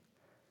stopping.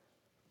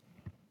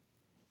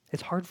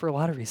 It's hard for a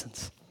lot of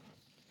reasons.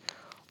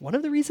 One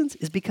of the reasons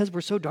is because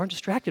we're so darn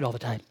distracted all the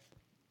time.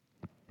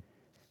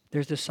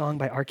 There's this song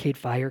by Arcade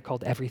Fire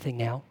called Everything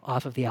Now,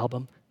 off of the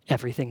album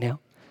Everything Now.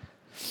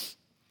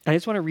 I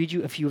just want to read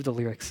you a few of the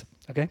lyrics,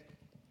 okay?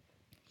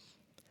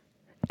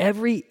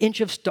 Every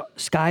inch of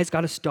sky's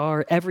got a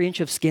star. Every inch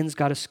of skin's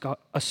got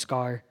a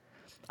scar.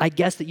 I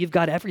guess that you've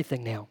got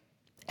everything now.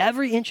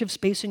 Every inch of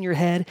space in your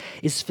head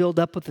is filled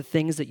up with the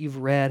things that you've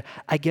read.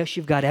 I guess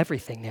you've got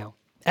everything now.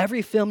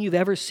 Every film you've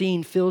ever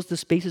seen fills the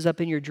spaces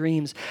up in your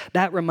dreams.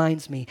 That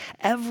reminds me,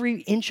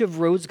 every inch of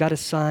road's got a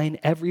sign.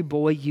 Every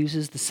boy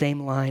uses the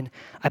same line.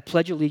 I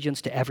pledge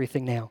allegiance to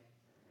everything now.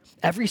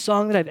 Every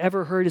song that I've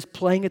ever heard is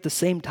playing at the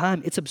same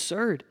time. It's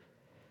absurd.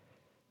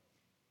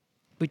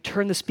 We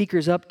turn the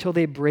speakers up till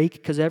they break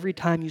because every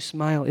time you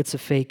smile, it's a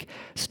fake.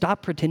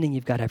 Stop pretending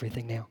you've got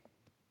everything now.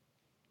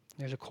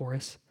 There's a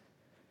chorus.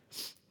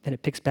 Then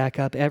it picks back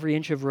up. Every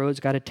inch of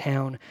road's got a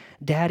town.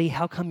 Daddy,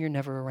 how come you're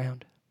never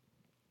around?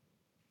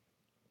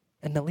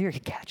 And the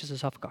lyric catches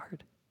us off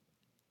guard.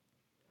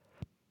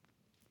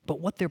 But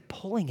what they're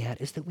pulling at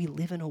is that we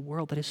live in a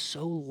world that is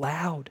so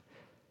loud,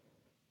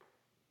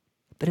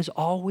 that is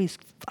always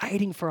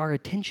fighting for our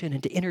attention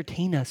and to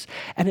entertain us.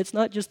 And it's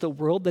not just the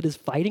world that is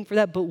fighting for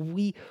that, but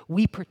we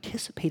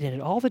participate in it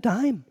all the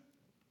time.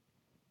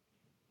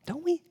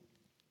 Don't we?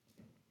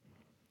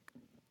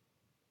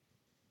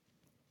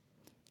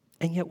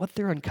 And yet what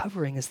they're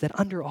uncovering is that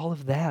under all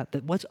of that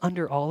what's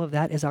under all of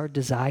that is our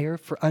desire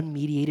for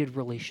unmediated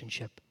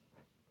relationship.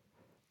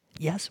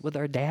 Yes, with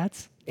our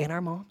dads and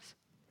our moms,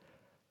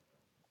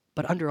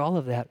 but under all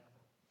of that,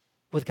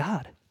 with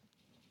God.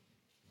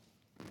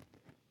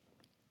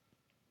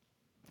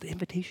 The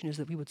invitation is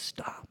that we would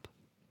stop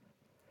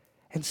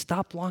and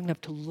stop long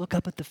enough to look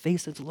up at the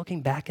face that's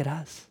looking back at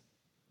us.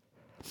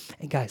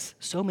 And guys,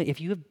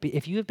 if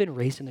you have been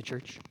raised in the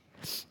church,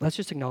 let's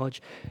just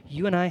acknowledge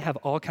you and I have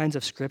all kinds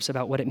of scripts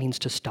about what it means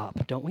to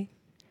stop, don't we?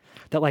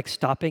 That like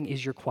stopping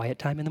is your quiet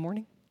time in the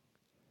morning.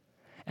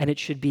 And it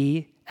should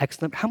be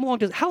excellent. How long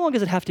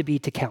does it have to be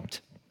to count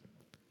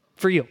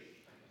for you?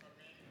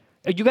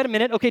 You got a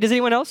minute? Okay, does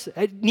anyone else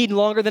need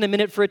longer than a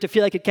minute for it to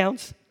feel like it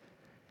counts?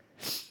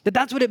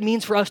 That's what it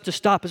means for us to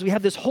stop, is we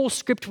have this whole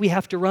script we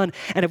have to run,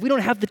 and if we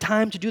don't have the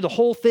time to do the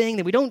whole thing,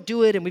 then we don't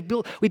do it, and we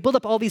build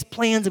up all these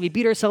plans, and we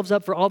beat ourselves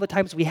up for all the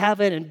times we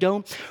have it and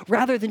don't,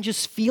 rather than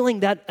just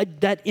feeling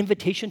that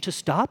invitation to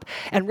stop,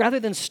 and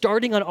rather than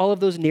starting on all of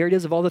those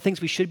narratives of all the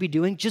things we should be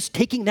doing, just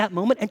taking that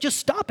moment and just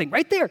stopping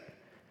right there.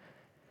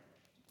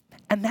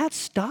 And that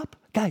stop,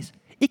 guys,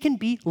 it can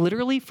be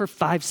literally for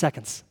 5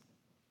 seconds.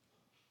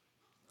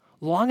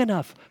 Long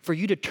enough for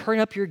you to turn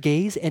up your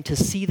gaze and to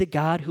see the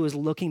God who is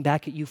looking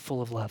back at you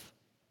full of love.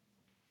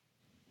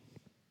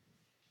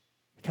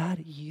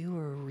 God, you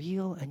are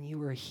real and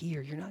you are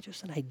here. You're not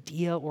just an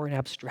idea or an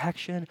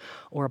abstraction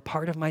or a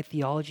part of my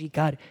theology.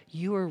 God,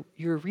 you're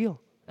real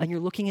and you're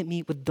looking at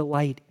me with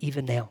delight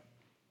even now.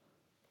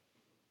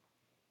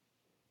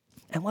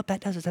 And what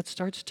that does is that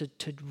starts to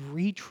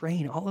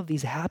retrain all of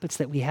these habits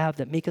that we have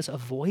that make us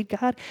avoid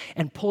God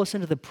and pull us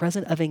into the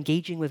present of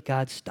engaging with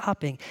God,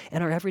 stopping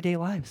in our everyday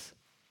lives.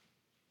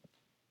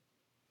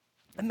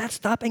 And that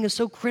stopping is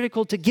so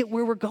critical to get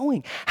where we're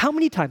going. How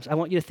many times, I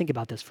want you to think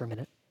about this for a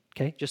minute,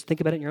 okay? Just think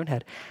about it in your own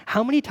head.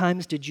 How many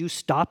times did you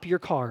stop your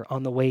car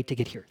on the way to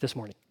get here this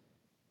morning?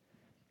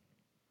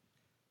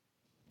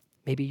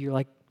 Maybe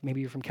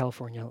you're from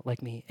California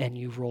like me and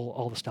you roll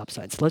all the stop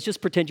signs. Let's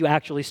just pretend you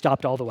actually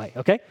stopped all the way,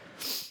 okay?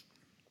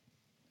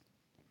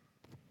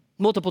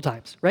 Multiple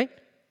times, right?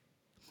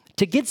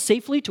 To get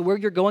safely to where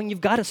you're going,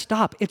 you've got to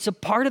stop. It's a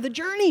part of the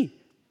journey.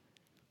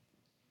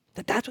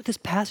 That's what this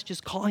passage is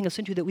calling us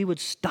into, that we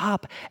would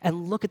stop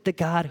and look at the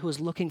God who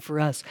is looking for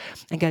us.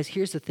 And guys,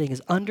 here's the thing,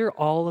 is under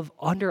all of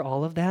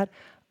that,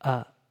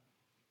 I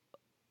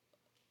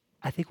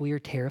think we are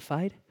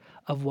terrified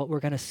of what we're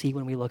going to see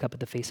when we look up at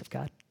the face of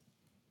God.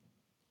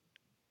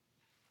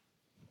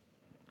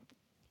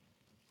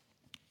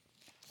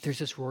 There's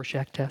this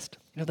Rorschach test.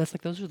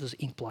 Those are those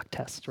ink blot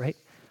tests, right?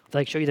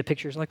 They show you the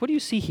pictures, what do you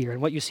see here?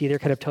 And what you see there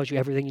kind of tells you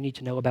everything you need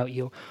to know about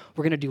you.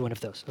 We're going to do one of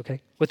those,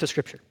 okay, with the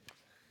scripture.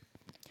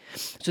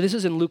 So this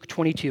is in Luke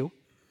 22.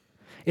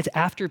 It's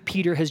after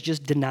Peter has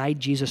just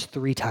denied Jesus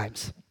 3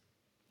 times.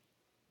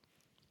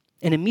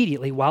 And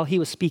immediately, while he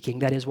was speaking,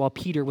 that is, while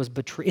Peter was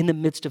in the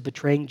midst of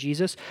betraying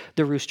Jesus,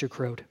 the rooster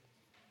crowed.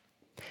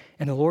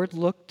 And the Lord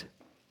turned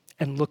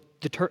and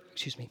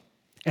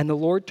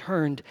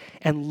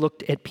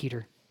looked at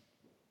Peter.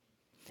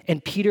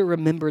 And Peter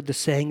remembered the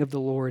saying of the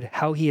Lord,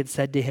 how he had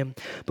said to him,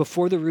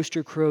 before the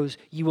rooster crows,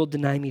 you will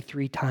deny me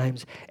 3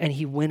 times. And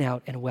he went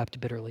out and wept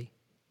bitterly.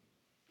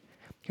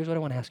 Here's what I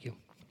want to ask you.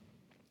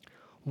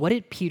 What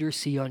did Peter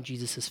see on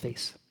Jesus'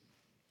 face?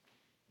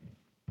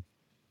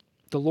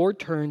 The Lord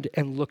turned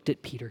and looked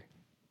at Peter.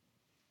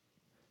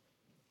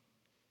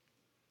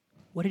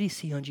 What did he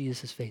see on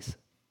Jesus' face?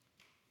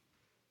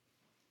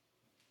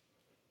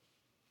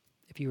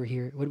 If you were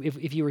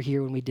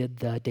here when we did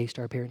the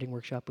Daystar Parenting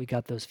Workshop, we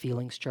got those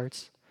feelings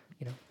charts.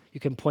 You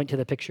can point to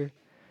the picture,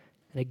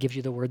 and it gives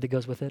you the word that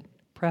goes with it.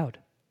 Proud,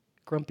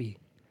 grumpy,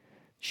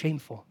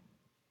 shameful.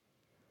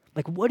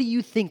 Like, what do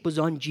you think was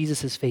on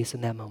Jesus' face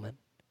in that moment?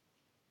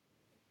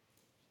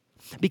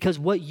 Because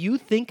what you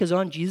think is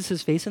on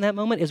Jesus' face in that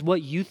moment is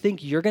what you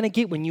think you're going to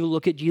get when you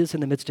look at Jesus in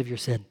the midst of your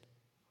sin.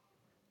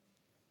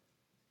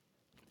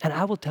 And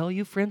I will tell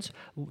you, friends,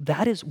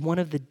 that is one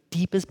of the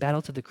deepest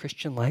battles of the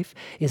Christian life,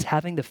 is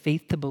having the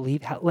faith to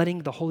believe,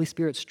 letting the Holy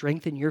Spirit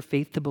strengthen your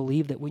faith to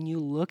believe that when you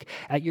look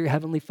at your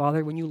Heavenly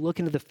Father, when you look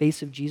into the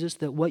face of Jesus,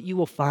 that what you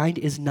will find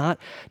is not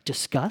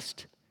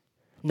disgust,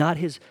 not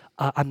his,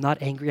 I'm not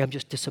angry, I'm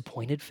just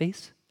disappointed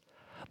face,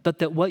 but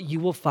that what you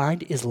will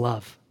find is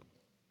love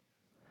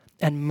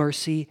and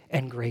mercy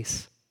and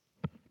grace.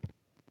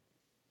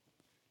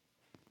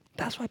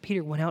 That's why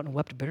Peter went out and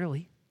wept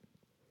bitterly.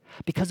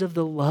 Because of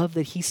the love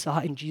that he saw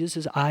in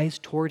Jesus' eyes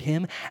toward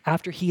him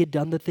after he had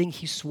done the thing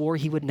he swore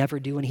he would never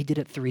do, and he did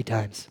it 3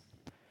 times.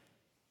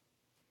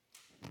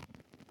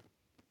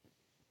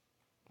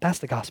 That's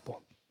the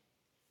gospel.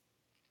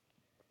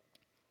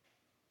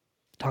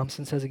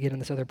 Thompson says again in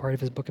this other part of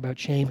his book about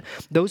shame,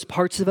 those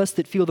parts of us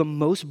that feel the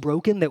most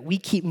broken, that we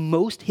keep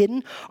most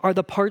hidden, are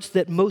the parts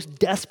that most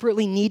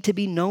desperately need to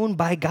be known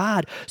by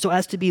God so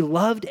as to be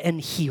loved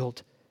and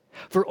healed.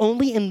 For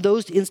only in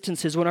those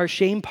instances when our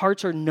shame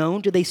parts are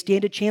known do they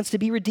stand a chance to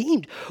be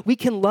redeemed. We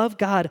can love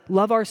God,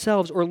 love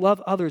ourselves, or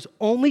love others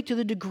only to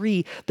the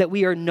degree that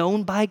we are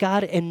known by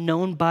God and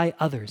known by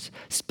others,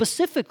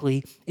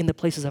 specifically in the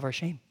places of our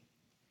shame.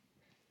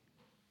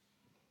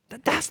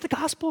 That's the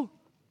gospel.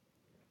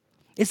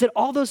 Is that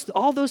all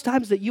those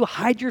times that you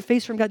hide your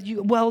face from God,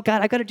 God,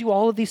 I got to do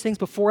all of these things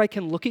before I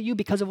can look at you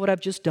because of what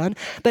I've just done.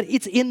 But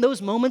it's in those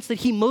moments that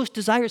he most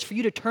desires for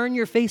you to turn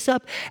your face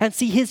up and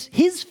see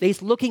his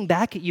face looking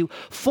back at you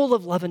full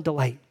of love and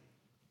delight.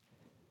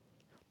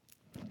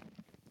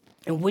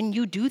 And when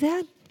you do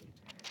that,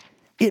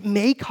 it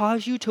may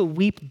cause you to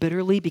weep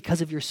bitterly because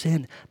of your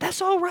sin.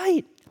 That's all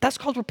right. That's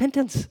called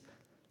repentance.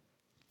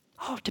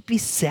 Oh, to be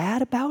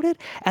sad about it,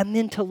 and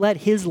then to let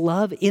his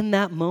love in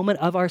that moment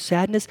of our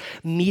sadness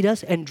meet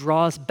us and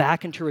draw us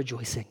back into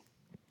rejoicing.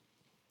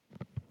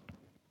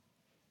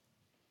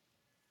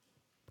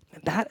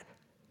 Okay,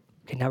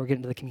 now we're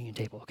getting to the communion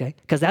table, okay?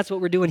 Because that's what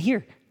we're doing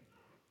here.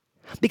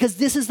 Because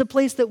this is the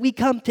place that we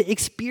come to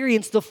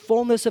experience the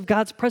fullness of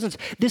God's presence.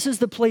 This is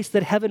the place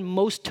that heaven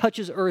most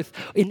touches earth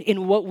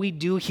in what we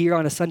do here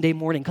on a Sunday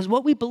morning. Because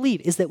what we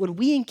believe is that when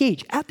we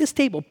engage at this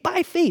table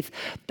by faith,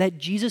 that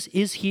Jesus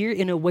is here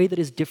in a way that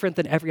is different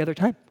than every other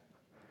time.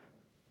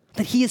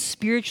 That he is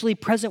spiritually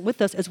present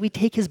with us as we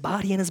take his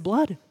body and his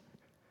blood.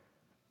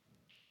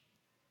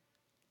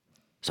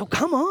 So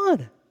come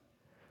on.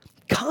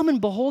 Come and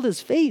behold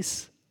his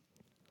face.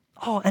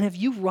 Oh, and if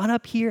you run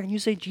up here and you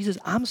say, Jesus,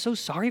 I'm so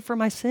sorry for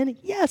my sin,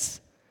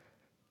 yes,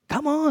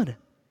 come on.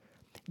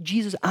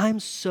 Jesus, I'm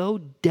so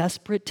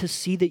desperate to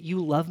see that you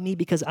love me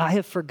because I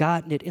have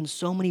forgotten it in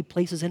so many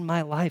places in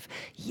my life.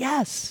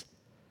 Yes.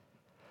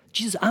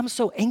 Jesus, I'm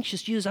so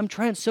anxious. Jesus, I'm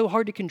trying so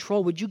hard to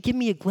control. Would you give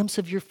me a glimpse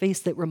of your face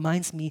that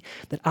reminds me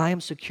that I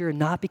am secure,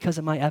 not because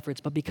of my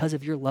efforts, but because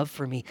of your love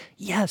for me?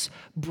 Yes,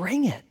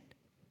 bring it.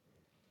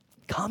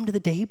 Come to the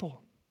table.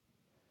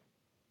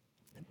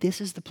 This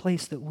is the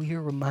place that we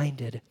are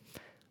reminded,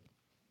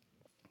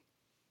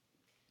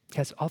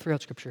 guys, all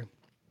throughout Scripture,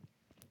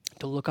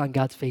 to look on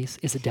God's face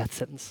is a death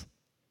sentence.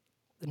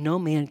 No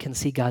man can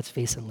see God's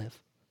face and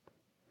live.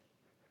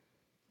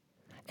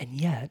 And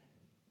yet,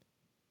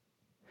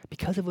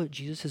 because of what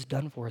Jesus has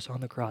done for us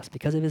on the cross,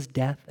 because of his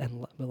death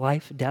and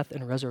life, death,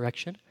 and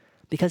resurrection,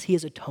 because he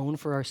has atoned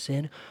for our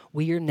sin,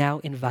 we are now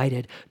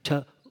invited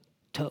to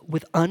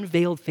with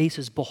unveiled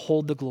faces,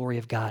 behold the glory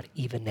of God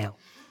even now.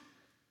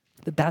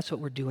 That's what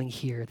we're doing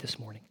here this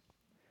morning.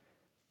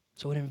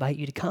 So I would invite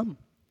you to come.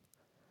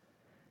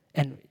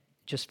 And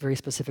just very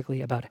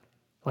specifically about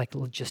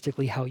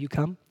logistically how you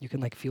come, you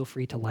can feel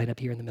free to line up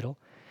here in the middle.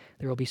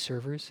 There will be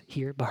servers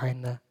here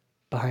behind the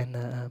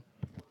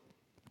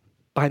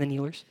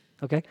kneelers,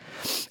 okay?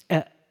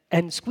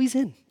 And squeeze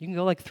in. You can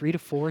go 3 to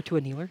 4 to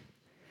a kneeler.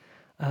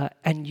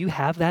 And you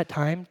have that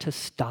time to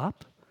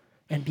stop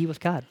and be with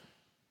God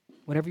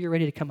whenever you're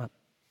ready to come up.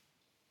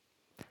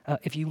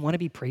 If you want to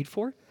be prayed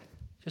for,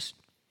 just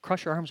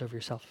cross your arms over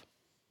yourself.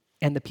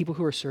 And the people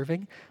who are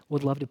serving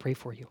would love to pray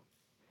for you.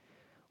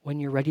 When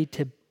you're ready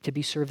to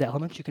be served the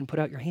elements, you can put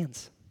out your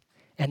hands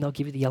and they'll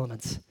give you the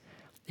elements.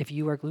 If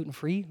you are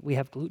gluten-free, we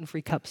have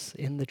gluten-free cups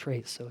in the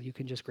trays, so you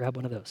can just grab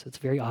one of those. It's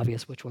very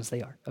obvious which ones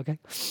they are, okay?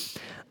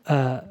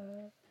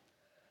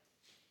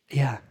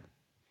 Yeah.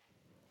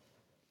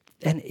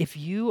 And if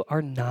you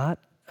are not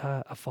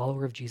a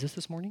follower of Jesus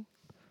this morning,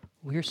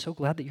 we are so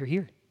glad that you're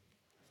here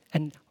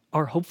and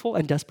are hopeful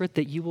and desperate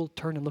that you will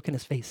turn and look in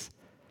his face.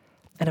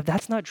 And if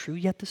that's not true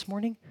yet this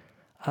morning,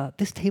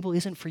 this table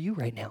isn't for you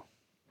right now.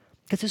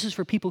 Because this is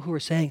for people who are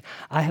saying,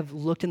 I have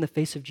looked in the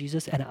face of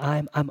Jesus and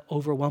I'm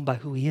overwhelmed by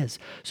who he is.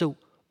 So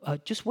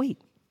just wait.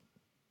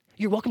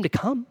 You're welcome to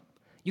come.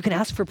 You can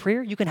ask for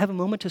prayer. You can have a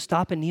moment to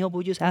stop and kneel, but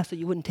we just ask that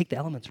you wouldn't take the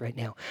elements right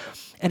now.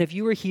 And if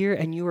you are here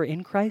and you are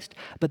in Christ,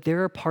 but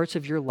there are parts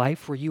of your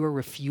life where you are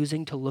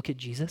refusing to look at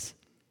Jesus,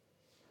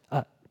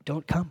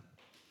 don't come.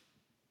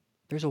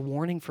 There's a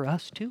warning for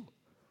us too.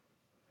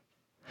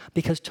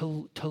 Because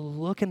to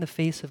look in the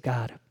face of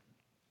God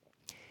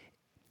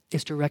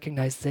is to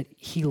recognize that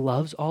he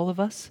loves all of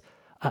us,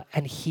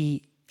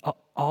 and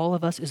all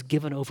of us is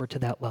given over to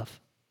that love.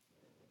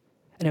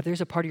 And if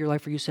there's a part of your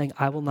life where you're saying,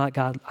 I will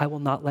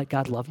not let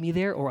God love me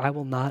there, or I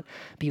will not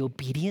be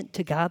obedient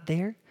to God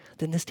there,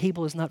 then this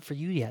table is not for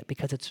you yet,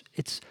 because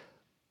it's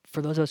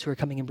for those of us who are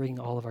coming and bringing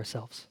all of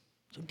ourselves.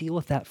 So deal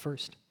with that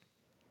first.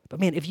 But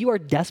man, if you are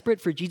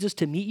desperate for Jesus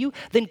to meet you,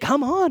 then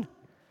come on.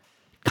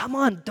 Come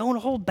on, don't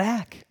hold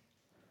back.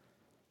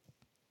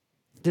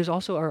 There's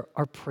also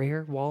our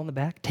prayer wall in the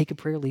back. Take a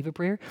prayer, leave a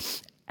prayer.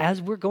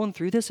 As we're going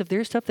through this, if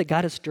there's stuff that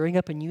God is stirring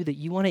up in you that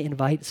you want to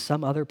invite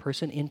some other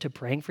person into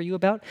praying for you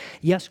about,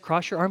 yes,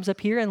 cross your arms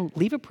up here and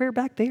leave a prayer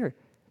back there.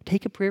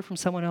 Take a prayer from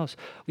someone else.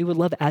 We would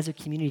love as a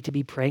community to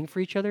be praying for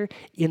each other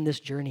in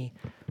this journey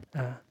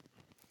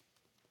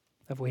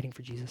of waiting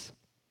for Jesus.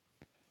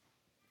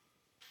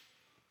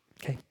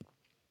 Okay.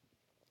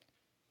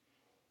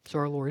 So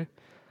our Lord,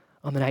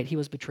 on the night he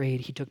was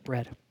betrayed, he took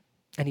bread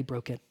and he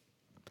broke it.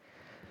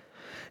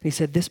 And he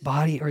said, this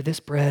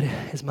bread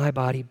is my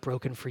body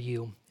broken for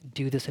you.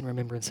 Do this in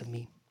remembrance of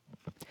me.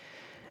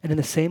 And in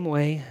the same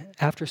way,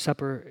 after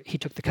supper, he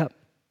took the cup,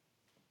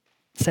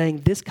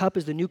 saying, this cup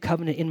is the new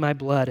covenant in my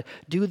blood.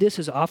 Do this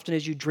as often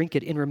as you drink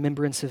it in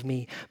remembrance of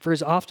me. For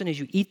as often as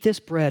you eat this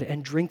bread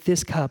and drink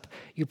this cup,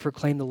 you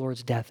proclaim the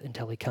Lord's death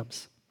until he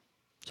comes.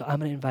 So I'm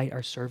going to invite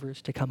our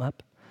servers to come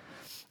up.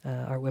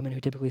 Our women who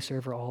typically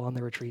serve are all on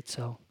the retreat,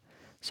 so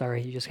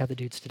sorry, you just have the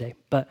dudes today.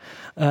 But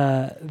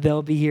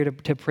they'll be here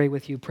to pray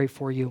with you, pray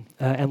for you,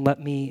 and let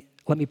me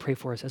pray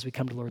for us as we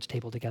come to the Lord's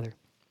table together.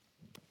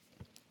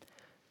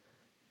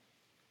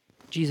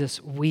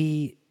 Jesus,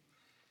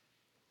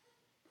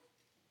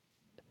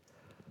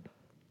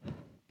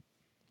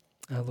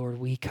 Lord,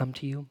 we come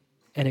to you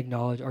and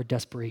acknowledge our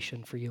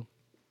desperation for you.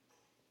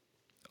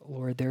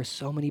 Lord, there are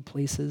so many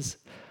places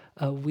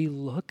we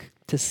look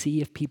to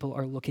see if people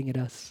are looking at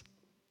us,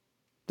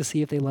 to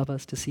see if they love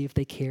us, to see if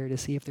they care, to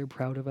see if they're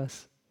proud of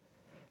us.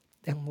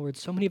 And Lord,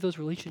 so many of those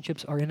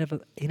relationships are in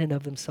and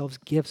of themselves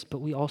gifts, but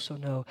we also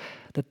know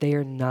that they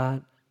are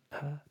not,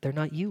 they're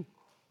not you.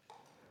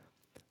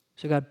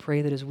 So God,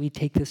 pray that as we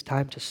take this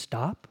time to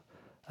stop,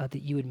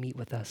 that you would meet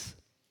with us,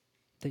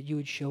 that you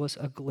would show us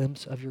a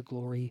glimpse of your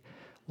glory,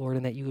 Lord,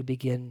 and that you would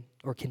begin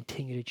or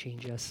continue to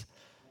change us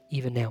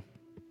even now.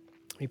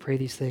 We pray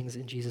these things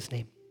in Jesus'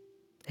 name.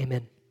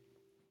 Amen.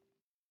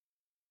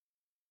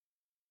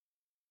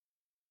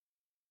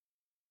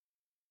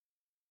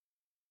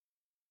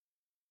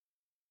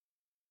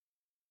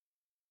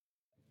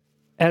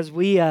 As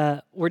we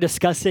were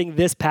discussing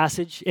this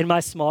passage in my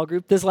small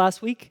group this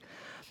last week,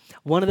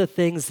 one of the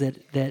things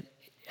that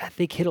I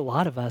think hit a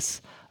lot of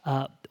us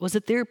was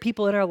that there are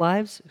people in our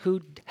lives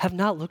who have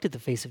not looked at the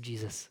face of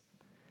Jesus,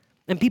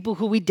 and people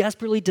who we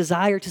desperately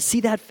desire to see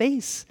that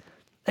face.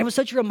 It was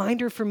such a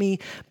reminder for me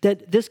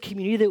that this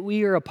community that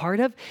we are a part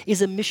of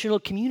is a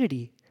missional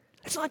community.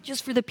 It's not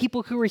just for the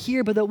people who are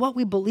here, but that what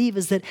we believe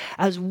is that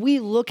as we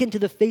look into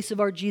the face of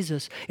our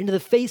Jesus, into the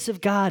face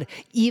of God,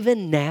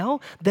 even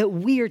now, that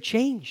we are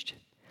changed.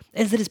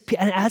 And that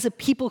as a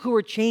people who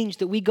are changed,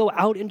 that we go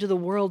out into the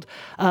world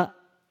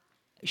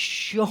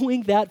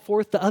showing that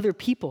forth to other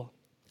people.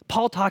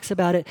 Paul talks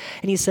about it,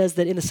 and he says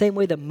that in the same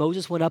way that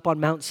Moses went up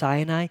on Mount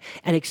Sinai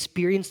and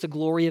experienced the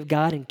glory of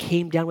God and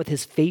came down with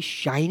his face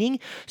shining,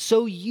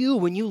 so you,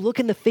 when you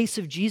look in the face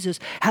of Jesus,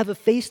 have a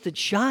face that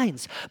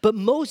shines. But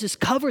Moses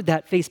covered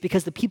that face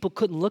because the people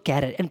couldn't look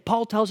at it. And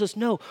Paul tells us,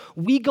 no,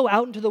 we go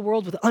out into the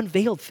world with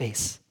unveiled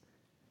face,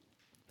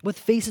 with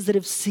faces that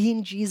have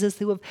seen Jesus,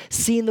 who have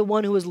seen the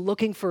one who is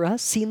looking for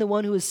us, seen the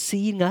one who is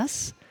seeing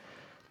us.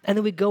 And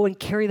then we go and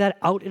carry that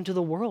out into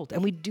the world.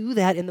 And we do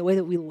that in the way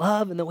that we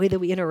love and the way that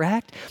we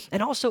interact.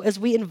 And also as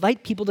we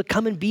invite people to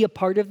come and be a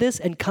part of this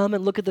and come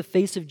and look at the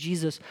face of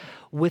Jesus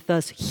with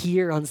us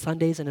here on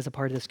Sundays and as a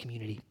part of this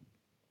community.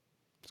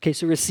 Okay,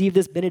 so receive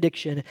this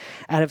benediction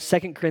out of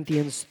 2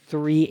 Corinthians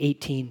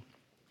 3:18.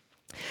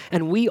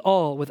 And we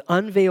all, with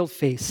unveiled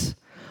face,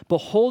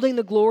 beholding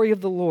the glory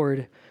of the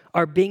Lord,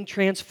 are being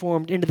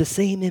transformed into the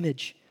same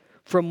image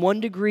from one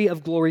degree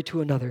of glory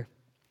to another.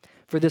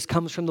 For this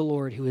comes from the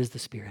Lord, who is the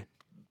Spirit.